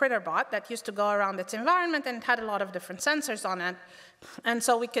 called CritterBot, that used to go around its environment and had a lot of different sensors on it. And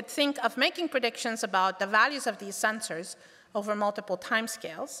so we could think of making predictions about the values of these sensors over multiple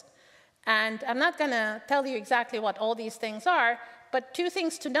timescales. And I'm not going to tell you exactly what all these things are, but two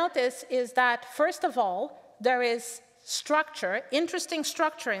things to notice is that, first of all, there is structure, interesting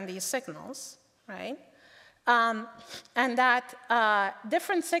structure in these signals, right? And that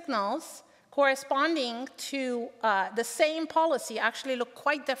different signals corresponding to the same policy actually look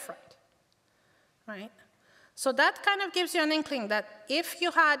quite different, right? So that kind of gives you an inkling that if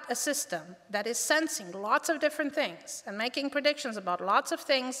you had a system that is sensing lots of different things and making predictions about lots of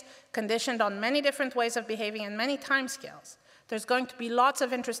things conditioned on many different ways of behaving and many timescales, there's going to be lots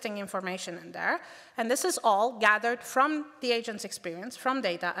of interesting information in there. And this is all gathered from the agent's experience, from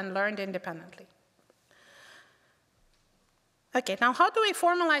data, and learned independently. OK, now how do we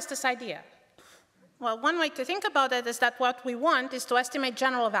formalize this idea? Well, one way to think about it is that what we want is to estimate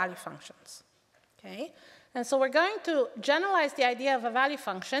general value functions. OK? And so we're going to generalize the idea of a value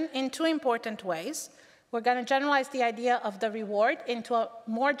function in two important ways. We're going to generalize the idea of the reward into a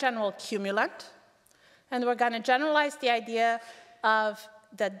more general cumulant. And we're going to generalize the idea of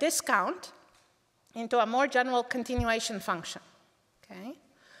the discount into a more general continuation function. Okay?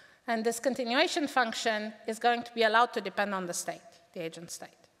 And this continuation function is going to be allowed to depend on the state, the agent state.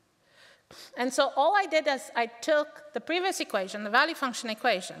 And so all I did is I took the previous equation, the value function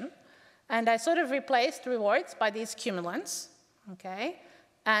equation, and I sort of replaced rewards by these cumulants, okay,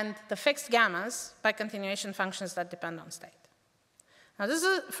 and the fixed gammas by continuation functions that depend on state. Now, this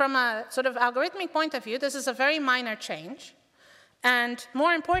is, from a sort of algorithmic point of view, this is a very minor change. And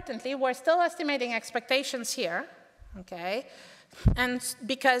more importantly, we're still estimating expectations here, okay? And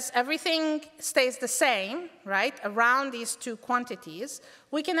because everything stays the same, right, around these two quantities,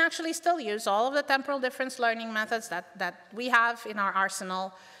 we can actually still use all of the temporal difference learning methods that we have in our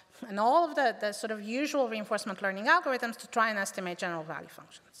arsenal and all of the sort of usual reinforcement learning algorithms to try and estimate general value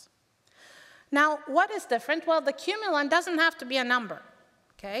functions. Now, what is different? Well, the cumulant doesn't have to be a number.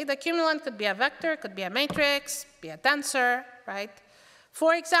 Okay? The cumulant could be a vector, could be a matrix, be a tensor, right?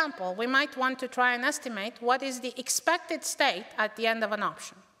 For example, we might want to try and estimate what is the expected state at the end of an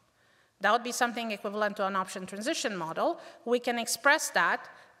option. That would be something equivalent to an option transition model. We can express that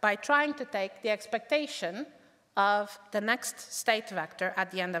by trying to take the expectation of the next state vector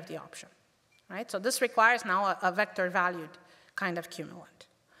at the end of the option, right? So this requires now a vector-valued kind of cumulant.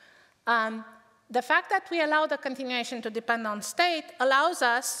 The fact that we allow the continuation to depend on state allows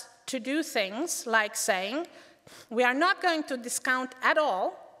us to do things like saying, we are not going to discount at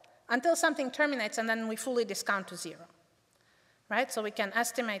all until something terminates, and then we fully discount to 0, right? So we can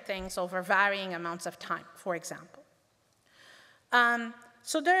estimate things over varying amounts of time, for example.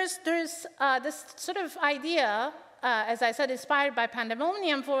 So there's this sort of idea, as I said, inspired by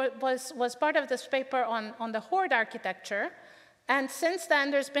Pandemonium, was part of this paper on the horde architecture. And since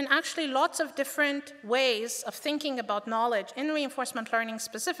then, there's been actually lots of different ways of thinking about knowledge in reinforcement learning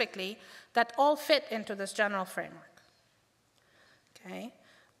specifically that all fit into this general framework. Okay?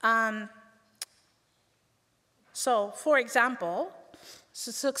 So, for example,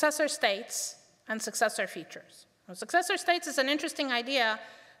 successor states and successor features. Now, successor states is an interesting idea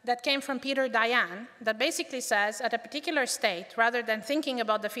that came from Peter Dayan that basically says at a particular state, rather than thinking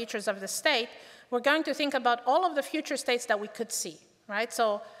about the features of the state, we're going to think about all of the future states that we could see, right?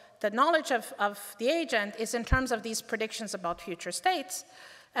 So the knowledge of the agent is in terms of these predictions about future states.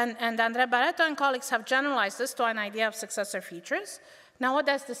 And André Barreto and colleagues have generalized this to an idea of successor features. Now, what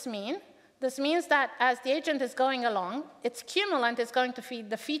does this mean? This means that as the agent is going along, its cumulant is going to feed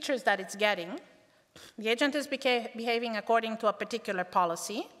the features that it's getting. The agent is behaving according to a particular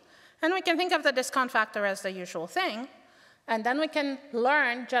policy. And we can think of the discount factor as the usual thing. And then we can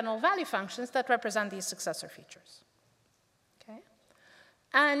learn general value functions that represent these successor features. Okay?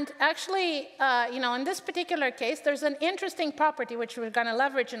 And actually, in this particular case, there's an interesting property which we're going to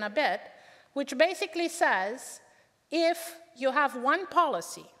leverage in a bit, which basically says if you have one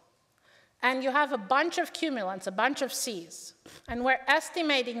policy and you have a bunch of cumulants, a bunch of C's, and we're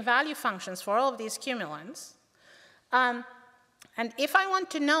estimating value functions for all of these cumulants, and if I want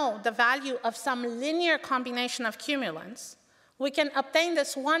to know the value of some linear combination of cumulants, we can obtain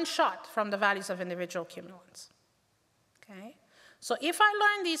this one shot from the values of individual cumulants. Okay? So if I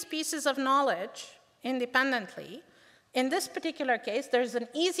learn these pieces of knowledge independently, in this particular case, there's an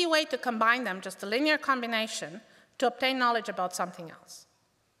easy way to combine them, just a linear combination, to obtain knowledge about something else.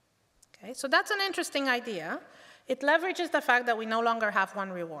 Okay? So that's an interesting idea. It leverages the fact that we no longer have one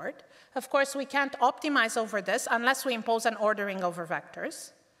reward. Of course, we can't optimize over this unless we impose an ordering over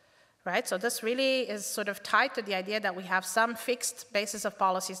vectors. Right? So this really is sort of tied to the idea that we have some fixed basis of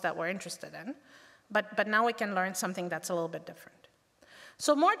policies that we're interested in. But now we can learn something that's a little bit different.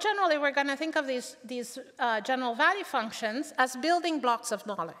 So more generally, we're going to think of these general value functions as building blocks of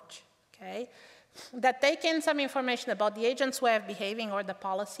knowledge, okay? That take in some information about the agent's way of behaving or the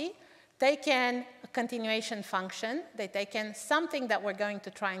policy, take in a continuation function, they take in something that we're going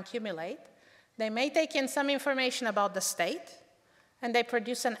to try and accumulate, they may take in some information about the state, and they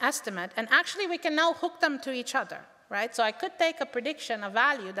produce an estimate, and actually we can now hook them to each other, right? So I could take a prediction, a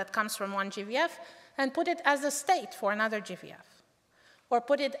value that comes from one GVF, and put it as a state for another GVF, or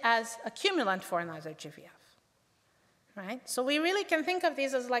put it as a cumulant for another GVF, right? So we really can think of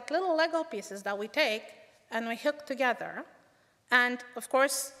these as like little Lego pieces that we take and we hook together. And of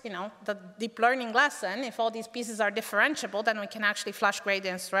course, you know, the deep learning lesson, if all these pieces are differentiable, then we can actually flush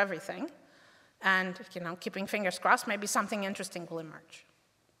gradients through everything. And, you know, keeping fingers crossed, maybe something interesting will emerge.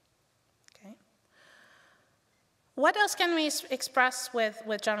 Okay. What else can we express with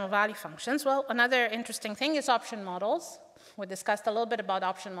general value functions? Well, another interesting thing is option models. We discussed a little bit about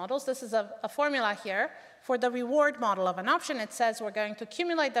option models. This is a formula here for the reward model of an option. It says we're going to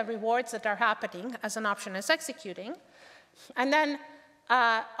accumulate the rewards that are happening as an option is executing. And then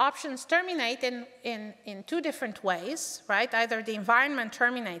options terminate in two different ways, right? Either the environment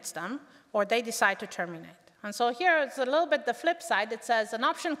terminates them, or they decide to terminate. And so here it's a little bit the flip side. It says an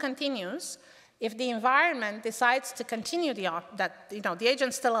option continues if the environment decides to continue the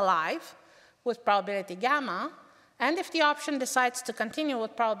agent's still alive with probability gamma, and if the option decides to continue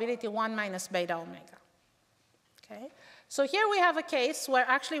with probability 1 minus beta omega. Okay? So here we have a case where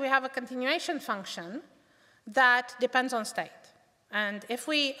actually we have a continuation function that depends on state. And if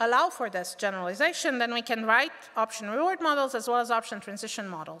we allow for this generalization, then we can write option reward models as well as option transition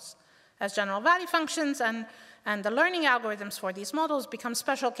models as general value functions, and the learning algorithms for these models become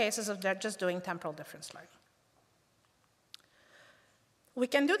special cases of just doing temporal difference learning. We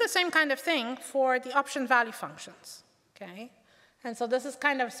can do the same kind of thing for the option value functions, okay? And so this is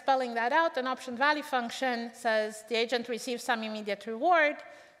kind of spelling that out. An option value function says the agent receives some immediate reward,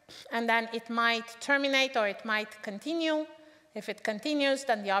 and then it might terminate or it might continue. If it continues,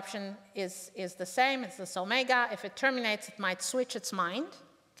 then the option is the same, it's this omega. If it terminates, it might switch its mind,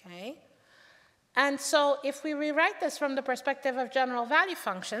 okay? And so if we rewrite this from the perspective of general value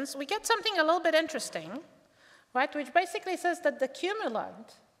functions, we get something a little bit interesting, right? Which basically says that the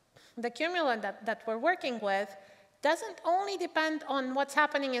cumulant that we're working with doesn't only depend on what's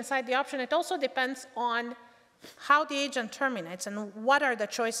happening inside the option, it also depends on how the agent terminates and what are the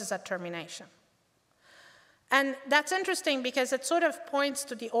choices at termination. And that's interesting because it sort of points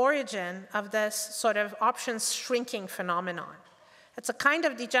to the origin of this sort of options shrinking phenomenon. It's a kind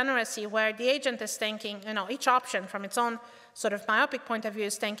of degeneracy where the agent is thinking, you know, each option from its own sort of myopic point of view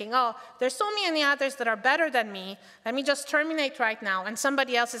is thinking, oh, there's so many others that are better than me, let me just terminate right now, and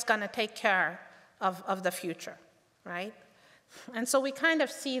somebody else is going to take care of the future, right? And so we kind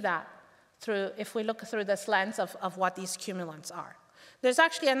of see that through, if we look through this lens of what these cumulants are. There's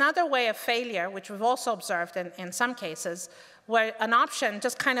actually another way of failure, which we've also observed in some cases, where an option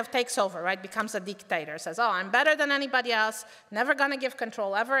just kind of takes over, right, becomes a dictator, says, oh, I'm better than anybody else, never going to give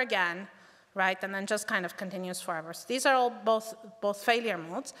control ever again, right, and then just kind of continues forever. So these are all both failure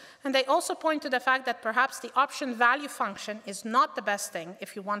modes, and they also point to the fact that perhaps the option value function is not the best thing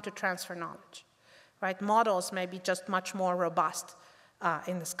if you want to transfer knowledge, right? Models may be just much more robust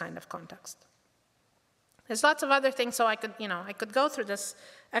in this kind of context. There's lots of other things, so I could go through this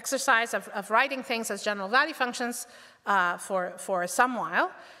exercise of writing things as general value functions for some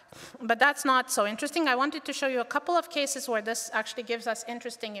while, but that's not so interesting. I wanted to show you a couple of cases where this actually gives us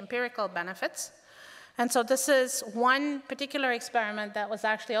interesting empirical benefits. And so this is one particular experiment that was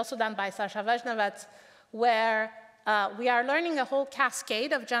actually also done by Sasha Veshnevets, where we are learning a whole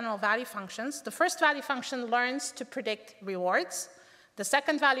cascade of general value functions. The first value function learns to predict rewards. The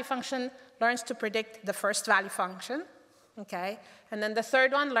second value function learns to predict the first value function, okay? And then the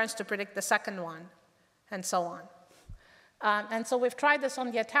third one learns to predict the second one, and so on. And so we've tried this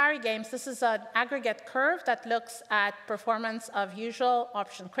on the Atari games. This is an aggregate curve that looks at performance of usual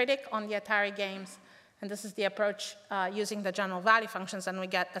option critic on the Atari games. And this is the approach using the general value functions, and we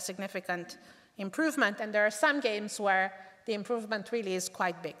get a significant improvement. And there are some games where the improvement really is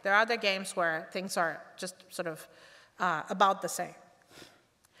quite big. There are other games where things are just sort of about the same.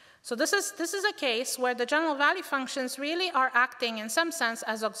 So this is a case where the general value functions really are acting in some sense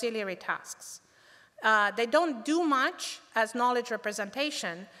as auxiliary tasks. They don't do much as knowledge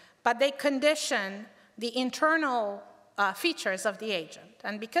representation, but they condition the internal features of the agent.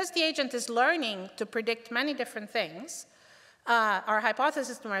 And because the agent is learning to predict many different things, our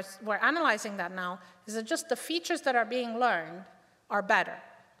hypothesis, we're analyzing that now, is that just the features that are being learned are better,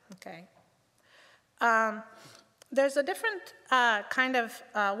 okay? There's a different kind of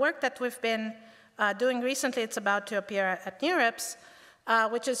work that we've been doing recently. It's about to appear at NeurIPS,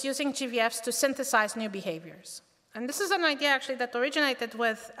 which is using GVFs to synthesize new behaviors. And this is an idea actually that originated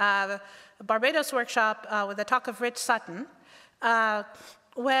with a Barbados workshop with a talk of Rich Sutton,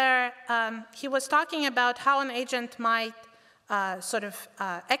 where he was talking about how an agent might sort of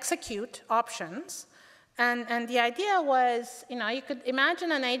execute options. And the idea was, you could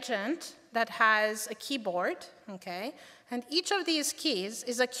imagine an agent that has a keyboard, okay? And each of these keys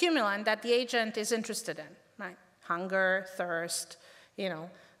is a cumulant that the agent is interested in, right? Hunger, thirst,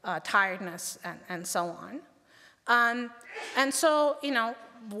 tiredness, and so on. And so,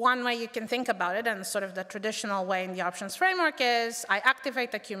 one way you can think about it, and sort of the traditional way in the options framework is, I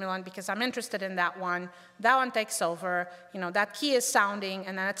activate the cumulant because I'm interested in that one takes over, that key is sounding,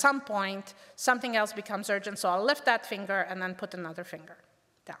 and then at some point, something else becomes urgent, so I'll lift that finger and then put another finger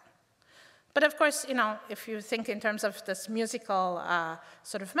down. But of course, if you think in terms of this musical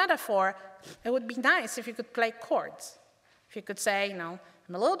sort of metaphor, it would be nice if you could play chords. If you could say, I'm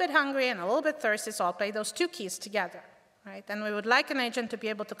a little bit hungry and a little bit thirsty, so I'll play those two keys together. Right? And we would like an agent to be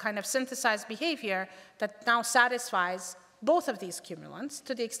able to kind of synthesize behavior that now satisfies both of these cumulants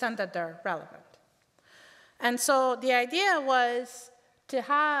to the extent that they're relevant. And so the idea was to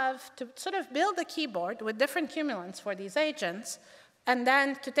sort of build a keyboard with different cumulants for these agents, and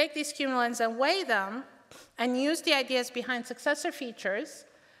then to take these cumulants and weigh them and use the ideas behind successor features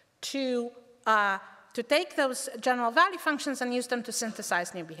to take those general value functions and use them to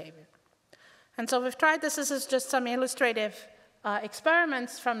synthesize new behavior. And so we've tried this. This is just some illustrative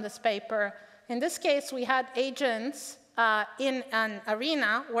experiments from this paper. In this case, we had agents in an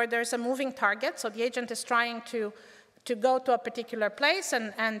arena where there's a moving target. So the agent is trying to go to a particular place.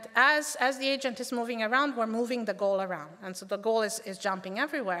 And as the agent is moving around, we're moving the goal around. And so the goal is jumping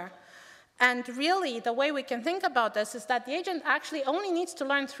everywhere. And really, the way we can think about this is that the agent actually only needs to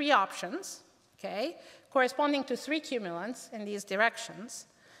learn 3 options, okay, corresponding to 3 cumulants in these directions.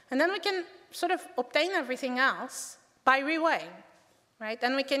 And then we can sort of obtain everything else by reweighing, right?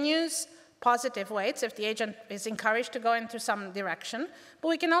 And we can use positive weights if the agent is encouraged to go into some direction, but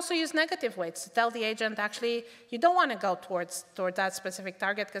we can also use negative weights to tell the agent, actually, you don't want to go towards that specific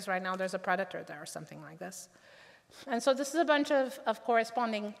target because right now there's a predator there or something like this. And so this is a bunch of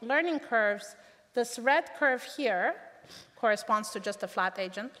corresponding learning curves. This red curve here corresponds to just a flat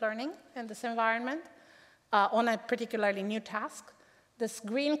agent learning in this environment on a particularly new task. This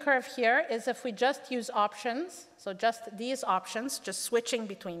green curve here is if we just use options, so just these options, just switching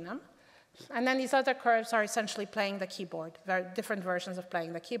between them. And then these other curves are essentially playing the keyboard, very different versions of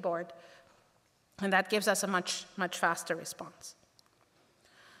playing the keyboard. And that gives us a much, much faster response.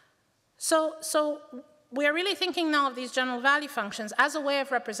 So we are really thinking now of these general value functions as a way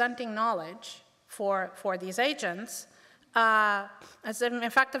of representing knowledge for these agents, as in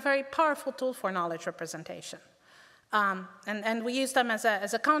fact a very powerful tool for knowledge representation. And we use them as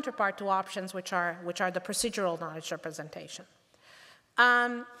a counterpart to options, which are the procedural knowledge representation.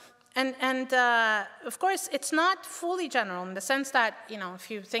 Of course, it's not fully general in the sense that, if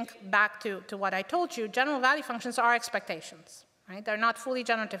you think back to what I told you, general value functions are expectations, right? They're not fully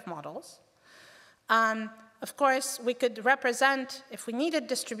generative models. Of course, we could represent, if we needed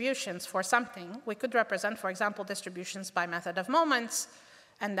distributions for something, we could represent, for example, distributions by method of moments,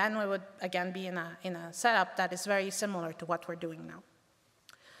 and then we would, again, be in a setup that is very similar to what we're doing now.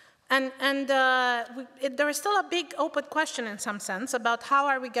 There is still a big open question in some sense about how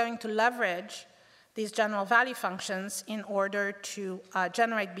are we going to leverage these general value functions in order to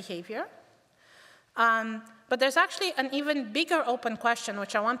generate behavior. But there's actually an even bigger open question,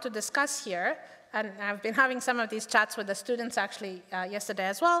 which I want to discuss here, and I've been having some of these chats with the students actually yesterday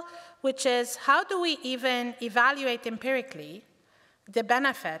as well, which is how do we even evaluate empirically the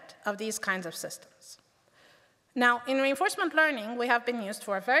benefit of these kinds of systems? Now, in reinforcement learning, we have been used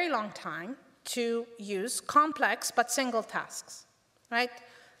for a very long time to use complex but single tasks, right?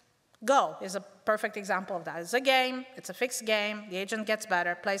 Go is a perfect example of that. It's a game, it's a fixed game, the agent gets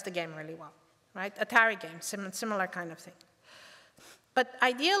better, plays the game really well, right? Atari game, similar kind of thing. But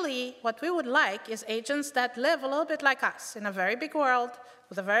ideally, what we would like is agents that live a little bit like us in a very big world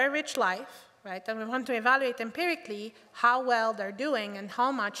with a very rich life, right? And we want to evaluate empirically how well they're doing and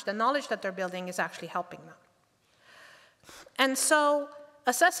how much the knowledge that they're building is actually helping them. And so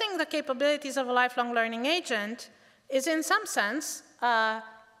assessing the capabilities of a lifelong learning agent is in some sense a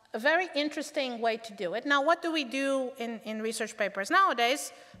very interesting way to do it. Now, what do we do in research papers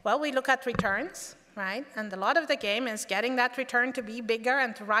nowadays? Well, we look at returns, right? And a lot of the game is getting that return to be bigger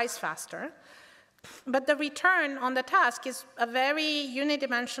and to rise faster. But the return on the task is a very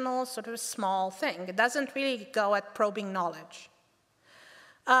unidimensional, sort of small thing. It doesn't really go at probing knowledge.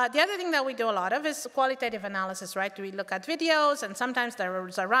 The other thing that we do a lot of is qualitative analysis, right? We look at videos, and sometimes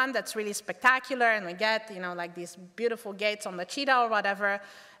there's a run that's really spectacular, and we get, like these beautiful gaits on the cheetah or whatever,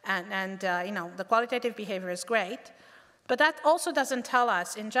 and the qualitative behavior is great. But that also doesn't tell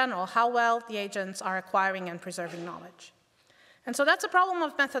us, in general, how well the agents are acquiring and preserving knowledge. And so that's a problem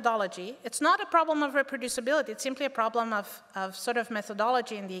of methodology. It's not a problem of reproducibility. It's simply a problem of sort of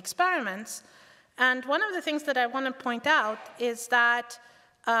methodology in the experiments. And one of the things that I want to point out is that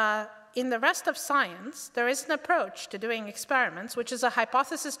in the rest of science, there is an approach to doing experiments, which is a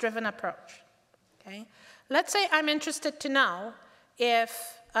hypothesis-driven approach. Okay? Let's say I'm interested to know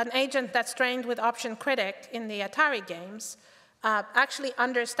if an agent that's trained with Option Critic in the Atari games actually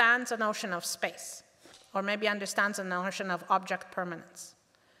understands a notion of space, or maybe understands a notion of object permanence.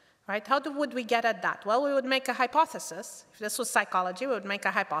 Right? How would we get at that? Well, we would make a hypothesis. If this was psychology, we would make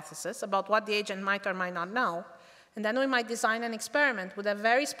a hypothesis about what the agent might or might not know. And then we might design an experiment with a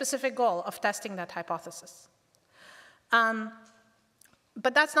very specific goal of testing that hypothesis.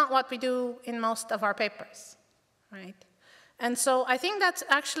 But that's not what we do in most of our papers, right? And so I think that's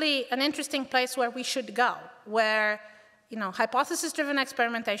actually an interesting place where we should go, where hypothesis-driven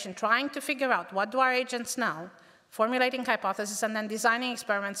experimentation, trying to figure out what do our agents know, formulating hypotheses, and then designing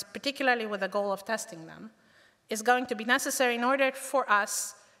experiments, particularly with the goal of testing them, is going to be necessary in order for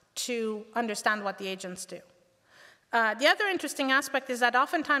us to understand what the agents do. The other interesting aspect is that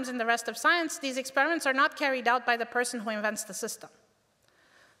oftentimes in the rest of science, these experiments are not carried out by the person who invents the system.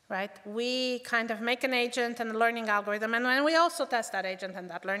 Right? We kind of make an agent and a learning algorithm, and then we also test that agent and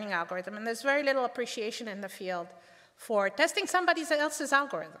that learning algorithm, and there's very little appreciation in the field for testing somebody else's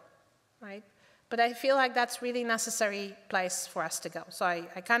algorithm, right? But I feel like that's really necessary place for us to go. So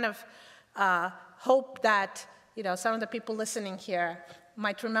I kind of hope that some of the people listening here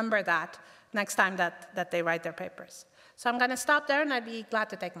might remember that next time that they write their papers. So I'm going to stop there, and I'd be glad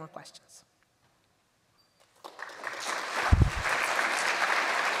to take more questions.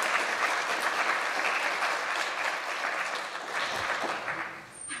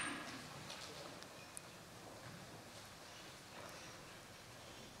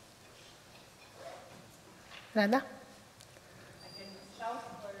 Rada? I can shout,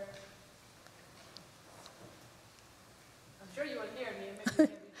 or I'm sure you will hear me. Maybe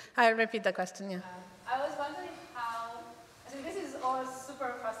I'll repeat the question, yeah. I was wondering how, this is all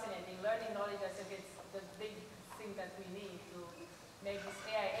super fascinating. Learning knowledge, I think it's the big thing that we need to make these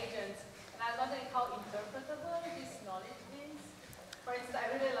AI agents. And I was wondering how interpretable this knowledge is. For instance,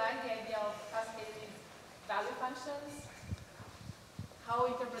 I really like the idea of cascading value functions. How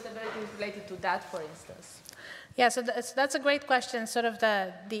interpretability is related to that, for instance? Yeah, so that's a great question, sort of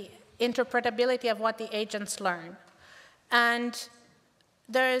the interpretability of what the agents learn. And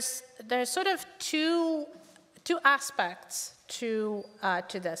there's sort of two aspects to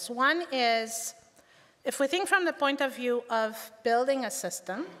this. One is, if we think from the point of view of building a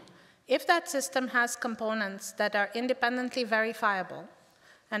system, if that system has components that are independently verifiable,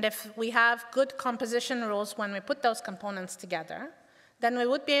 and if we have good composition rules when we put those components together, then we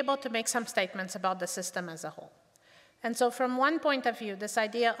would be able to make some statements about the system as a whole. And so from one point of view, this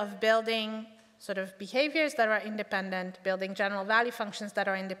idea of building sort of behaviors that are independent, building general value functions that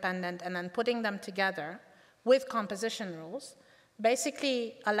are independent, and then putting them together with composition rules,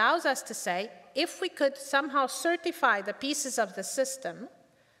 basically allows us to say, if we could somehow certify the pieces of the system,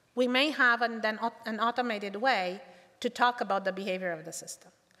 we may have an automated way to talk about the behavior of the system.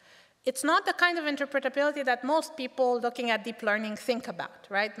 It's not the kind of interpretability that most people looking at deep learning think about,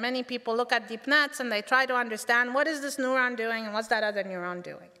 right? Many people look at deep nets and they try to understand what is this neuron doing and what's that other neuron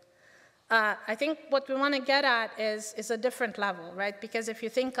doing. I think what we want to get at is a different level, right? Because if you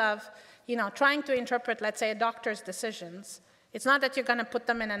think of, trying to interpret, let's say, a doctor's decisions, It's not that you're going to put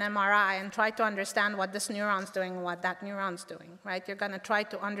them in an MRI and try to understand what this neuron's doing and what that neuron's doing, right? You're going to try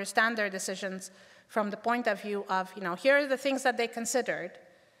to understand their decisions from the point of view of, here are the things that they considered,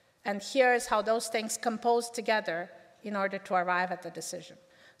 and here's how those things compose together in order to arrive at the decision.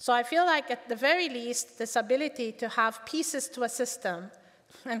 So I feel like at the very least, this ability to have pieces to a system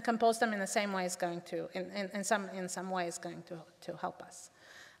and compose them in the same way is going to, in some way is going to help us.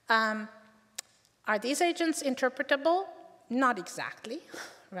 Are these agents interpretable? Not exactly,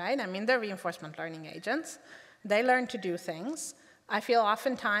 right? I mean, they're reinforcement learning agents. They learn to do things. I feel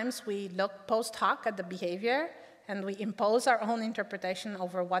oftentimes we look post hoc at the behavior and we impose our own interpretation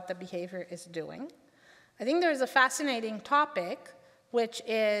over what the behavior is doing. I think there's a fascinating topic, which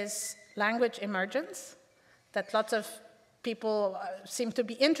is language emergence, that lots of people seem to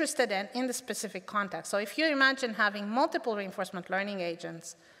be interested in the specific context. So if you imagine having multiple reinforcement learning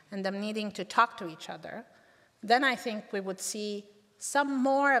agents and them needing to talk to each other, then I think we would see some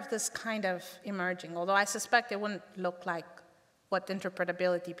more of this kind of emerging, although I suspect it wouldn't look like what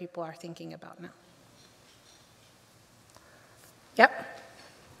interpretability people are thinking about now. Yep?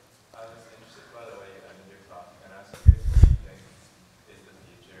 I was interested by the way you ended your talk, and I was curious what you think is the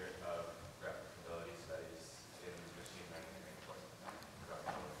future of replicability studies in machine learning and reinforcement.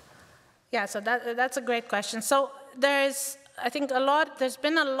 Yeah, so that's a great question. So there's been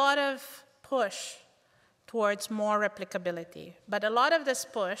a lot of push towards more replicability. But a lot of this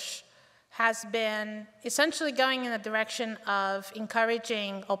push has been essentially going in the direction of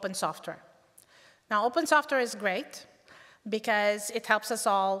encouraging open software. Now, open software is great because it helps us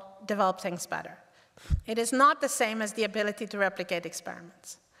all develop things better. It is not the same as the ability to replicate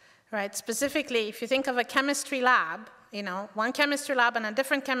experiments, right? Specifically, if you think of a chemistry lab, one chemistry lab and a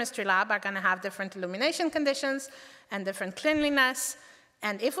different chemistry lab are going to have different illumination conditions and different cleanliness.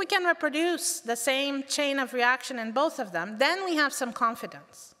 And if we can reproduce the same chain of reaction in both of them, then we have some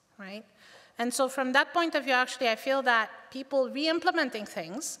confidence, right? And so from that point of view, actually, I feel that people re-implementing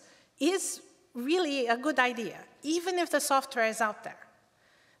things is really a good idea, even if the software is out there.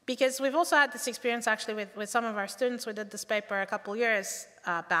 Because we've also had this experience, actually, with some of our students. We did this paper a couple years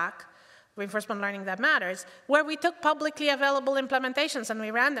back, Reinforcement Learning That Matters, where we took publicly available implementations and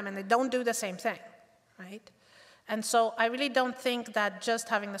we ran them, and they don't do the same thing, right? And so I really don't think that just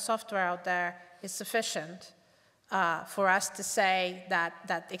having the software out there is sufficient for us to say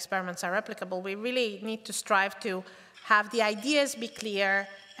that experiments are replicable. We really need to strive to have the ideas be clear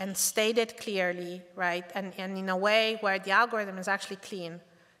and stated clearly, right? And in a way where the algorithm is actually clean,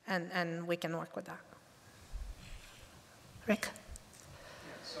 and we can work with that. Rick?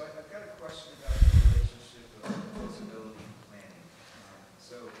 Yeah, so I've got a question about the relationship of composability and planning.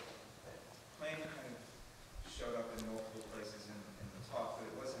 So planning kind of showed up in multiple places in the talk, but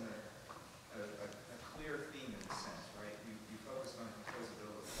it wasn't a clear theme in a sense, right? You focused on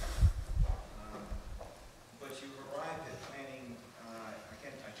composability. But you arrived at planning,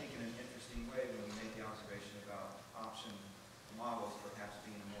 again, I think in an interesting way when you made the observation about option models perhaps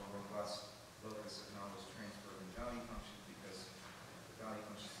being a more robust locus of knowledge transfer than value functions, because the value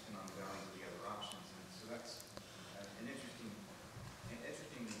functions depend on the value of the other options. And so that's an interesting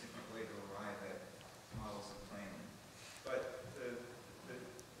different way to arrive at models of planning. But the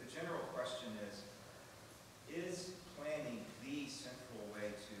general question is planning the central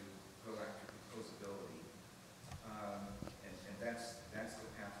way to go after composability? And that's the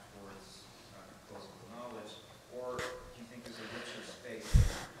path towards composable knowledge, or do you think there's a richer space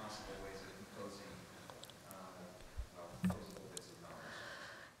of possible ways of composing composable bits of knowledge?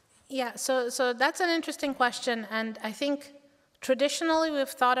 Yeah, so that's an interesting question, and I think traditionally we've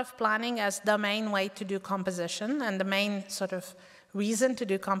thought of planning as the main way to do composition and the main sort of reason to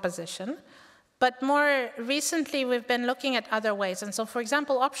do composition. But more recently we've been looking at other ways. And so, for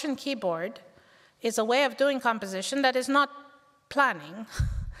example, option keyboard is a way of doing composition that is not planning,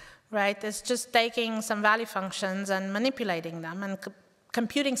 right? It's just taking some value functions and manipulating them and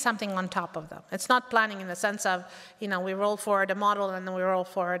computing something on top of them. It's not planning in the sense of, we roll forward a model and then we roll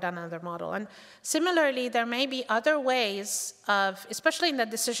forward another model. And similarly, there may be other ways of, especially in the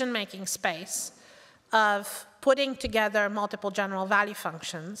decision-making space, of putting together multiple general value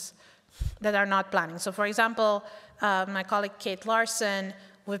functions that are not planning. So for example, my colleague Kate Larson,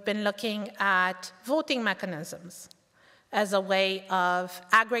 we've been looking at voting mechanisms as a way of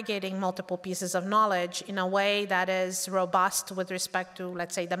aggregating multiple pieces of knowledge in a way that is robust with respect to,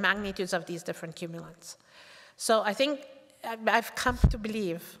 let's say, the magnitudes of these different cumulants. So I think I've come to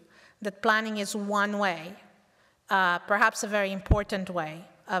believe that planning is one way, perhaps a very important way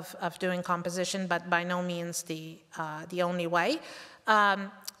of doing composition, but by no means the only way.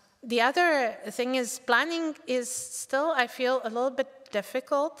 The other thing is planning is still, I feel, a little bit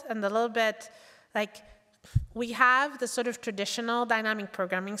difficult and a little bit like, we have the sort of traditional dynamic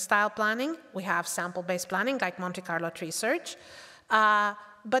programming style planning. We have sample-based planning like Monte Carlo tree search.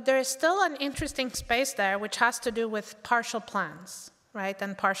 But there is still an interesting space there which has to do with partial plans, right,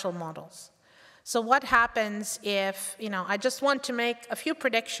 and partial models. So what happens if, I just want to make a few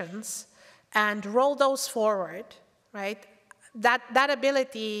predictions and roll those forward, right? That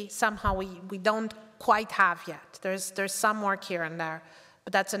ability somehow we don't quite have yet. There's some work here and there.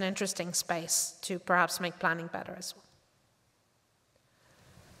 But that's an interesting space to perhaps make planning better as well.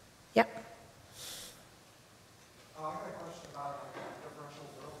 Yep. I got a question about differential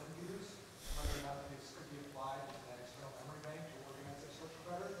neural computers, whether or not these could be applied to that external memory bank to organize their structure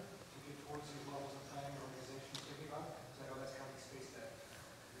better, to get towards these levels of planning your organization is thinking about. Because I know that's kind of the space that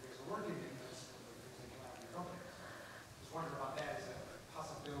you guys are working in, that's the things that come out of your company. Just wondering about that, is that a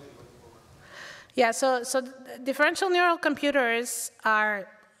possibility looking forward? Yeah, so differential neural computers are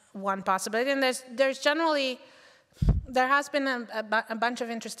one possibility, and there has been a bunch of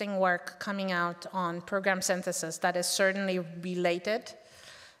interesting work coming out on program synthesis that is certainly related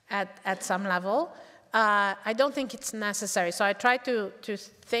at some level. I don't think it's necessary, so I try to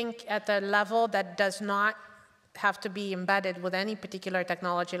think at a level that does not have to be embedded with any particular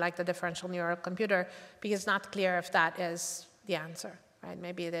technology like the differential neural computer, because it's not clear if that is the answer. Right?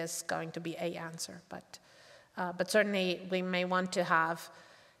 Maybe it is going to be a answer, but certainly we may want to have,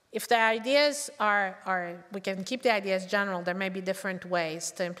 if the ideas are, we can keep the ideas general, there may be different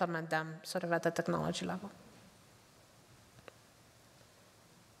ways to implement them sort of at the technology level.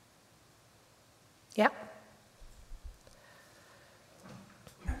 Yeah?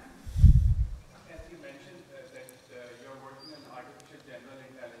 As you mentioned that you're working on artificial general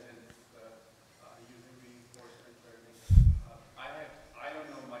intelligence using reinforcement learning. I don't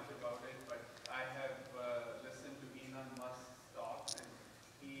know much about it, but I have listened to Elon Musk's talk, and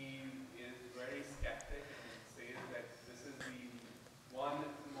he is very skeptic and says that this is the one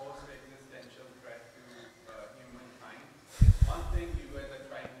most existential threat to humankind. It's one thing you guys are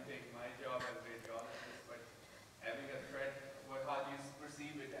trying to take my job as radiologist, but having a threat, how do you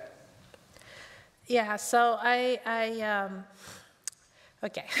perceive it as? Yeah, so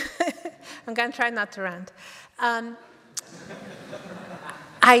okay, I'm going to try not to rant.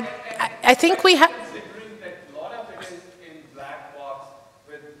 I think we have. Considering that a lot of it is in black box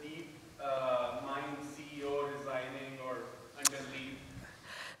with DeepMind CEO resigning or under leave.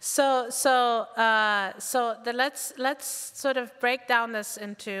 Let's sort of break down this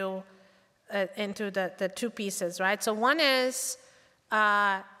into the two pieces, right? So one is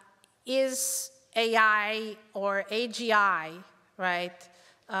AI or AGI, right?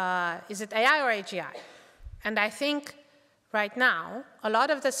 Is it AI or AGI? And I think right now, a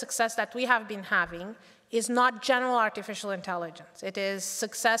lot of the success that we have been having is not general artificial intelligence. It is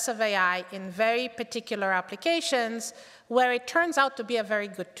success of AI in very particular applications where it turns out to be a very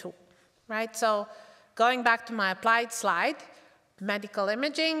good tool, right? So going back to my applied slide, medical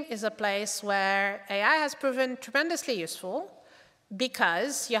imaging is a place where AI has proven tremendously useful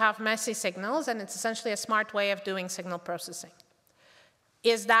because you have messy signals and it's essentially a smart way of doing signal processing.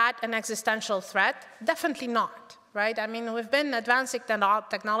 Is that an existential threat? Definitely not, right? I mean, we've been advancing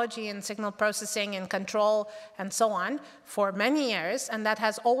technology in signal processing and control and so on for many years, and that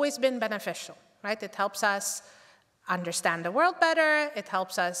has always been beneficial, right? It helps us understand the world better. It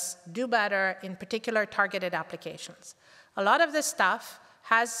helps us do better in particular targeted applications. A lot of this stuff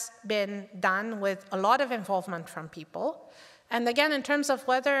has been done with a lot of involvement from people. And again, in terms of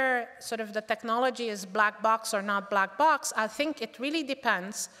whether sort of the technology is black box or not black box, I think it really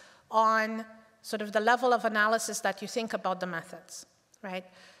depends on sort of the level of analysis that you think about the methods, right?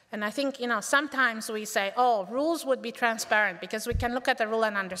 And I think, you know, sometimes we say, oh, rules would be transparent because we can look at the rule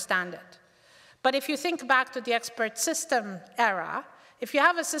and understand it. But if you think back to the expert system era, if you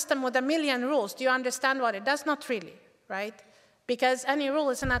have a system with 1 million rules, do you understand what it does? Not really, right? Because any rule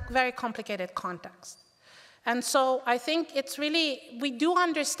is in a very complicated context. And so I think it's really, we do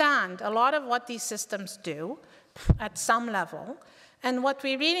understand a lot of what these systems do at some level. And what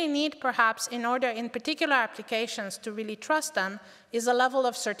we really need, perhaps, in order, in particular applications, to really trust them is a level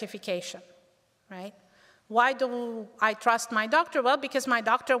of certification, right? Why do I trust my doctor? Well, because my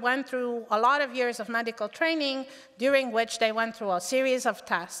doctor went through a lot of years of medical training, during which they went through a series of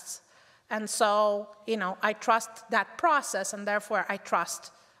tests. And so, you know, I trust that process, and therefore I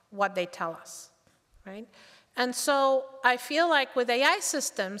trust what they tell us, right? And so I feel like with AI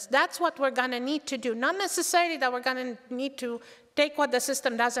systems, that's what we're going to need to do. Not necessarily that we're going to need to take what the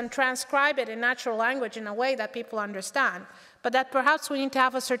system does and transcribe it in natural language in a way that people understand. but that perhaps we need to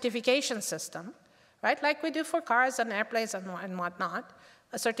have a certification system, right? Like we do for cars and airplanes and whatnot,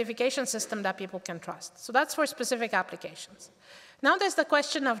 a certification system that people can trust. So that's for specific applications. Now there's the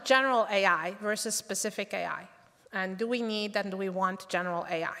question of general AI versus specific AI. And do we need and do we want general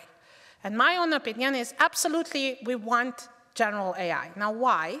AI? And my own opinion is absolutely we want general AI. Now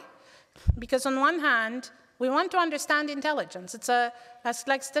why? Because on one hand, we want to understand intelligence. It's as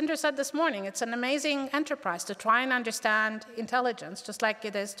like Satinder said this morning, it's an amazing enterprise to try and understand intelligence, just like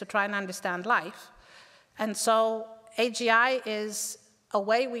it is to try and understand life. And so AGI is a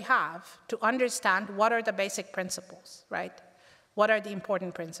way we have to understand what are the basic principles, right? What are the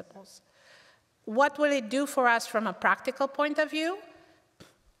important principles? What will it do for us from a practical point of view?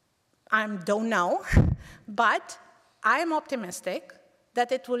 I don't know, but I'm optimistic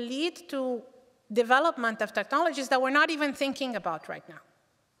that it will lead to development of technologies that we're not even thinking about right now,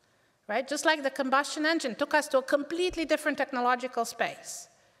 right? Just like the combustion engine took us to a completely different technological space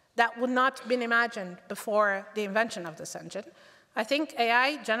that would not have been imagined before the invention of this engine. I think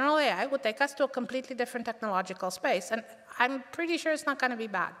AI, general AI, would take us to a completely different technological space. And I'm pretty sure it's not going to be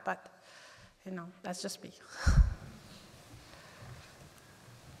bad, but, you know, that's just me.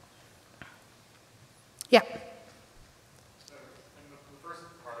 Yeah. So in the first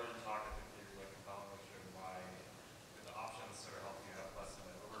part of your talk, I think you showed why the options sort of help you have less of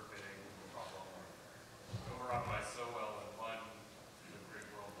an overfitting problem or over-optimize so well in one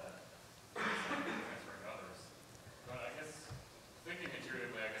great world that it's transferring to others. But I guess thinking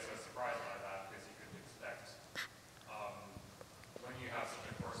intuitively, I guess I was surprised by that because you could expect when you have such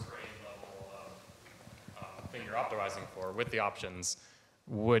a coarse-grained level of thing you're optimizing for with the options,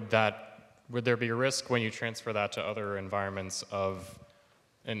 would there be a risk when you transfer that to other environments of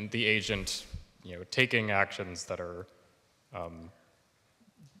the agent, taking actions that are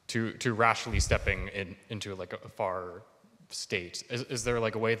too rashly stepping into like a far state? Is there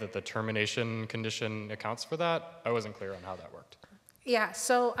like a way that the termination condition accounts for that? I wasn't clear on how that worked. Yeah,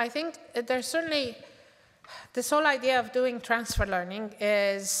 so I think there's certainly this whole idea of doing transfer learning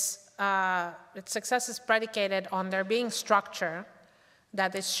is its success is predicated on there being structure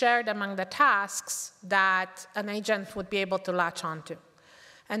that is shared among the tasks that an agent would be able to latch onto.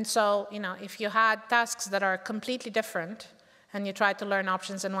 And so, if you had tasks that are completely different and you try to learn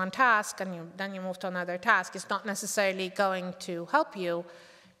options in one task and then you move to another task, it's not necessarily going to help you,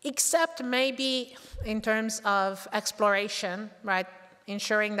 except maybe in terms of exploration, right?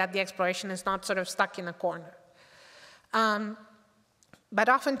 Ensuring that the exploration is not sort of stuck in a corner. But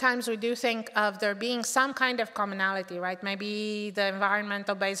oftentimes we do think of there being some kind of commonality, right? Maybe the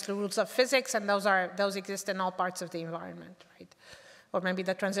environmental-based rules of physics, and those exist in all parts of the environment, right? Or maybe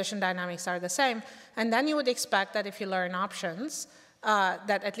the transition dynamics are the same. And then you would expect that if you learn options, that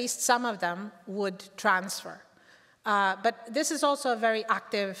at least some of them would transfer. But this is also a very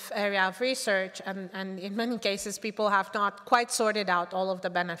active area of research, and in many cases, people have not quite sorted out all of the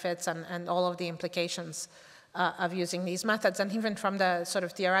benefits and all of the implications of using these methods, and even from the sort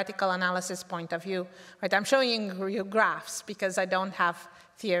of theoretical analysis point of view, right? I'm showing you graphs because I don't have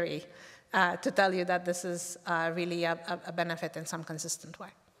theory to tell you that this is really a benefit in some consistent way.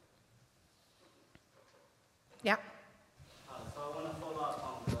 Yeah? So I want to follow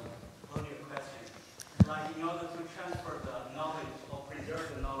up on the earlier question. Like in order to transfer the knowledge or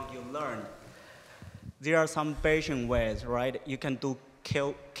preserve the knowledge you learned, there are some Bayesian ways, right? You can do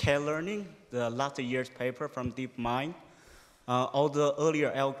K-learning, the last year's paper from DeepMind, all the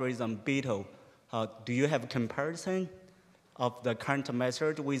earlier algorithm, Beetle. Do you have a comparison of the current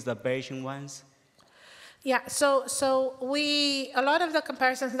method with the Bayesian ones? Yeah, so a lot of the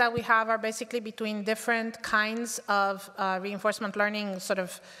comparisons that we have are basically between different kinds of reinforcement learning, sort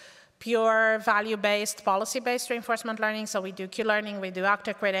of pure value-based, policy-based reinforcement learning. So we do Q-learning, we do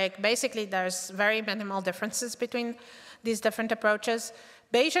autocritic. Basically, there's very minimal differences between these different approaches.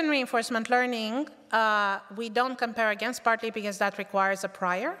 Bayesian reinforcement learning, we don't compare against, partly because that requires a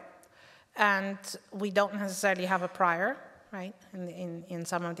prior, and we don't necessarily have a prior, right, in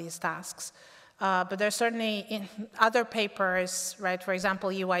some of these tasks. But there's certainly in other papers, right, for example,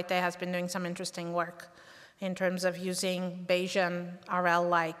 UIT has been doing some interesting work in terms of using Bayesian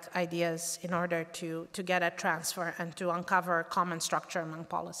RL-like ideas in order to get at transfer and to uncover common structure among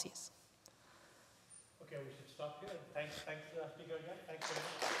policies. Okay, we should stop here. Thanks, speaker again. Thanks very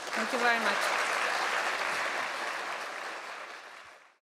much. Thank you very much.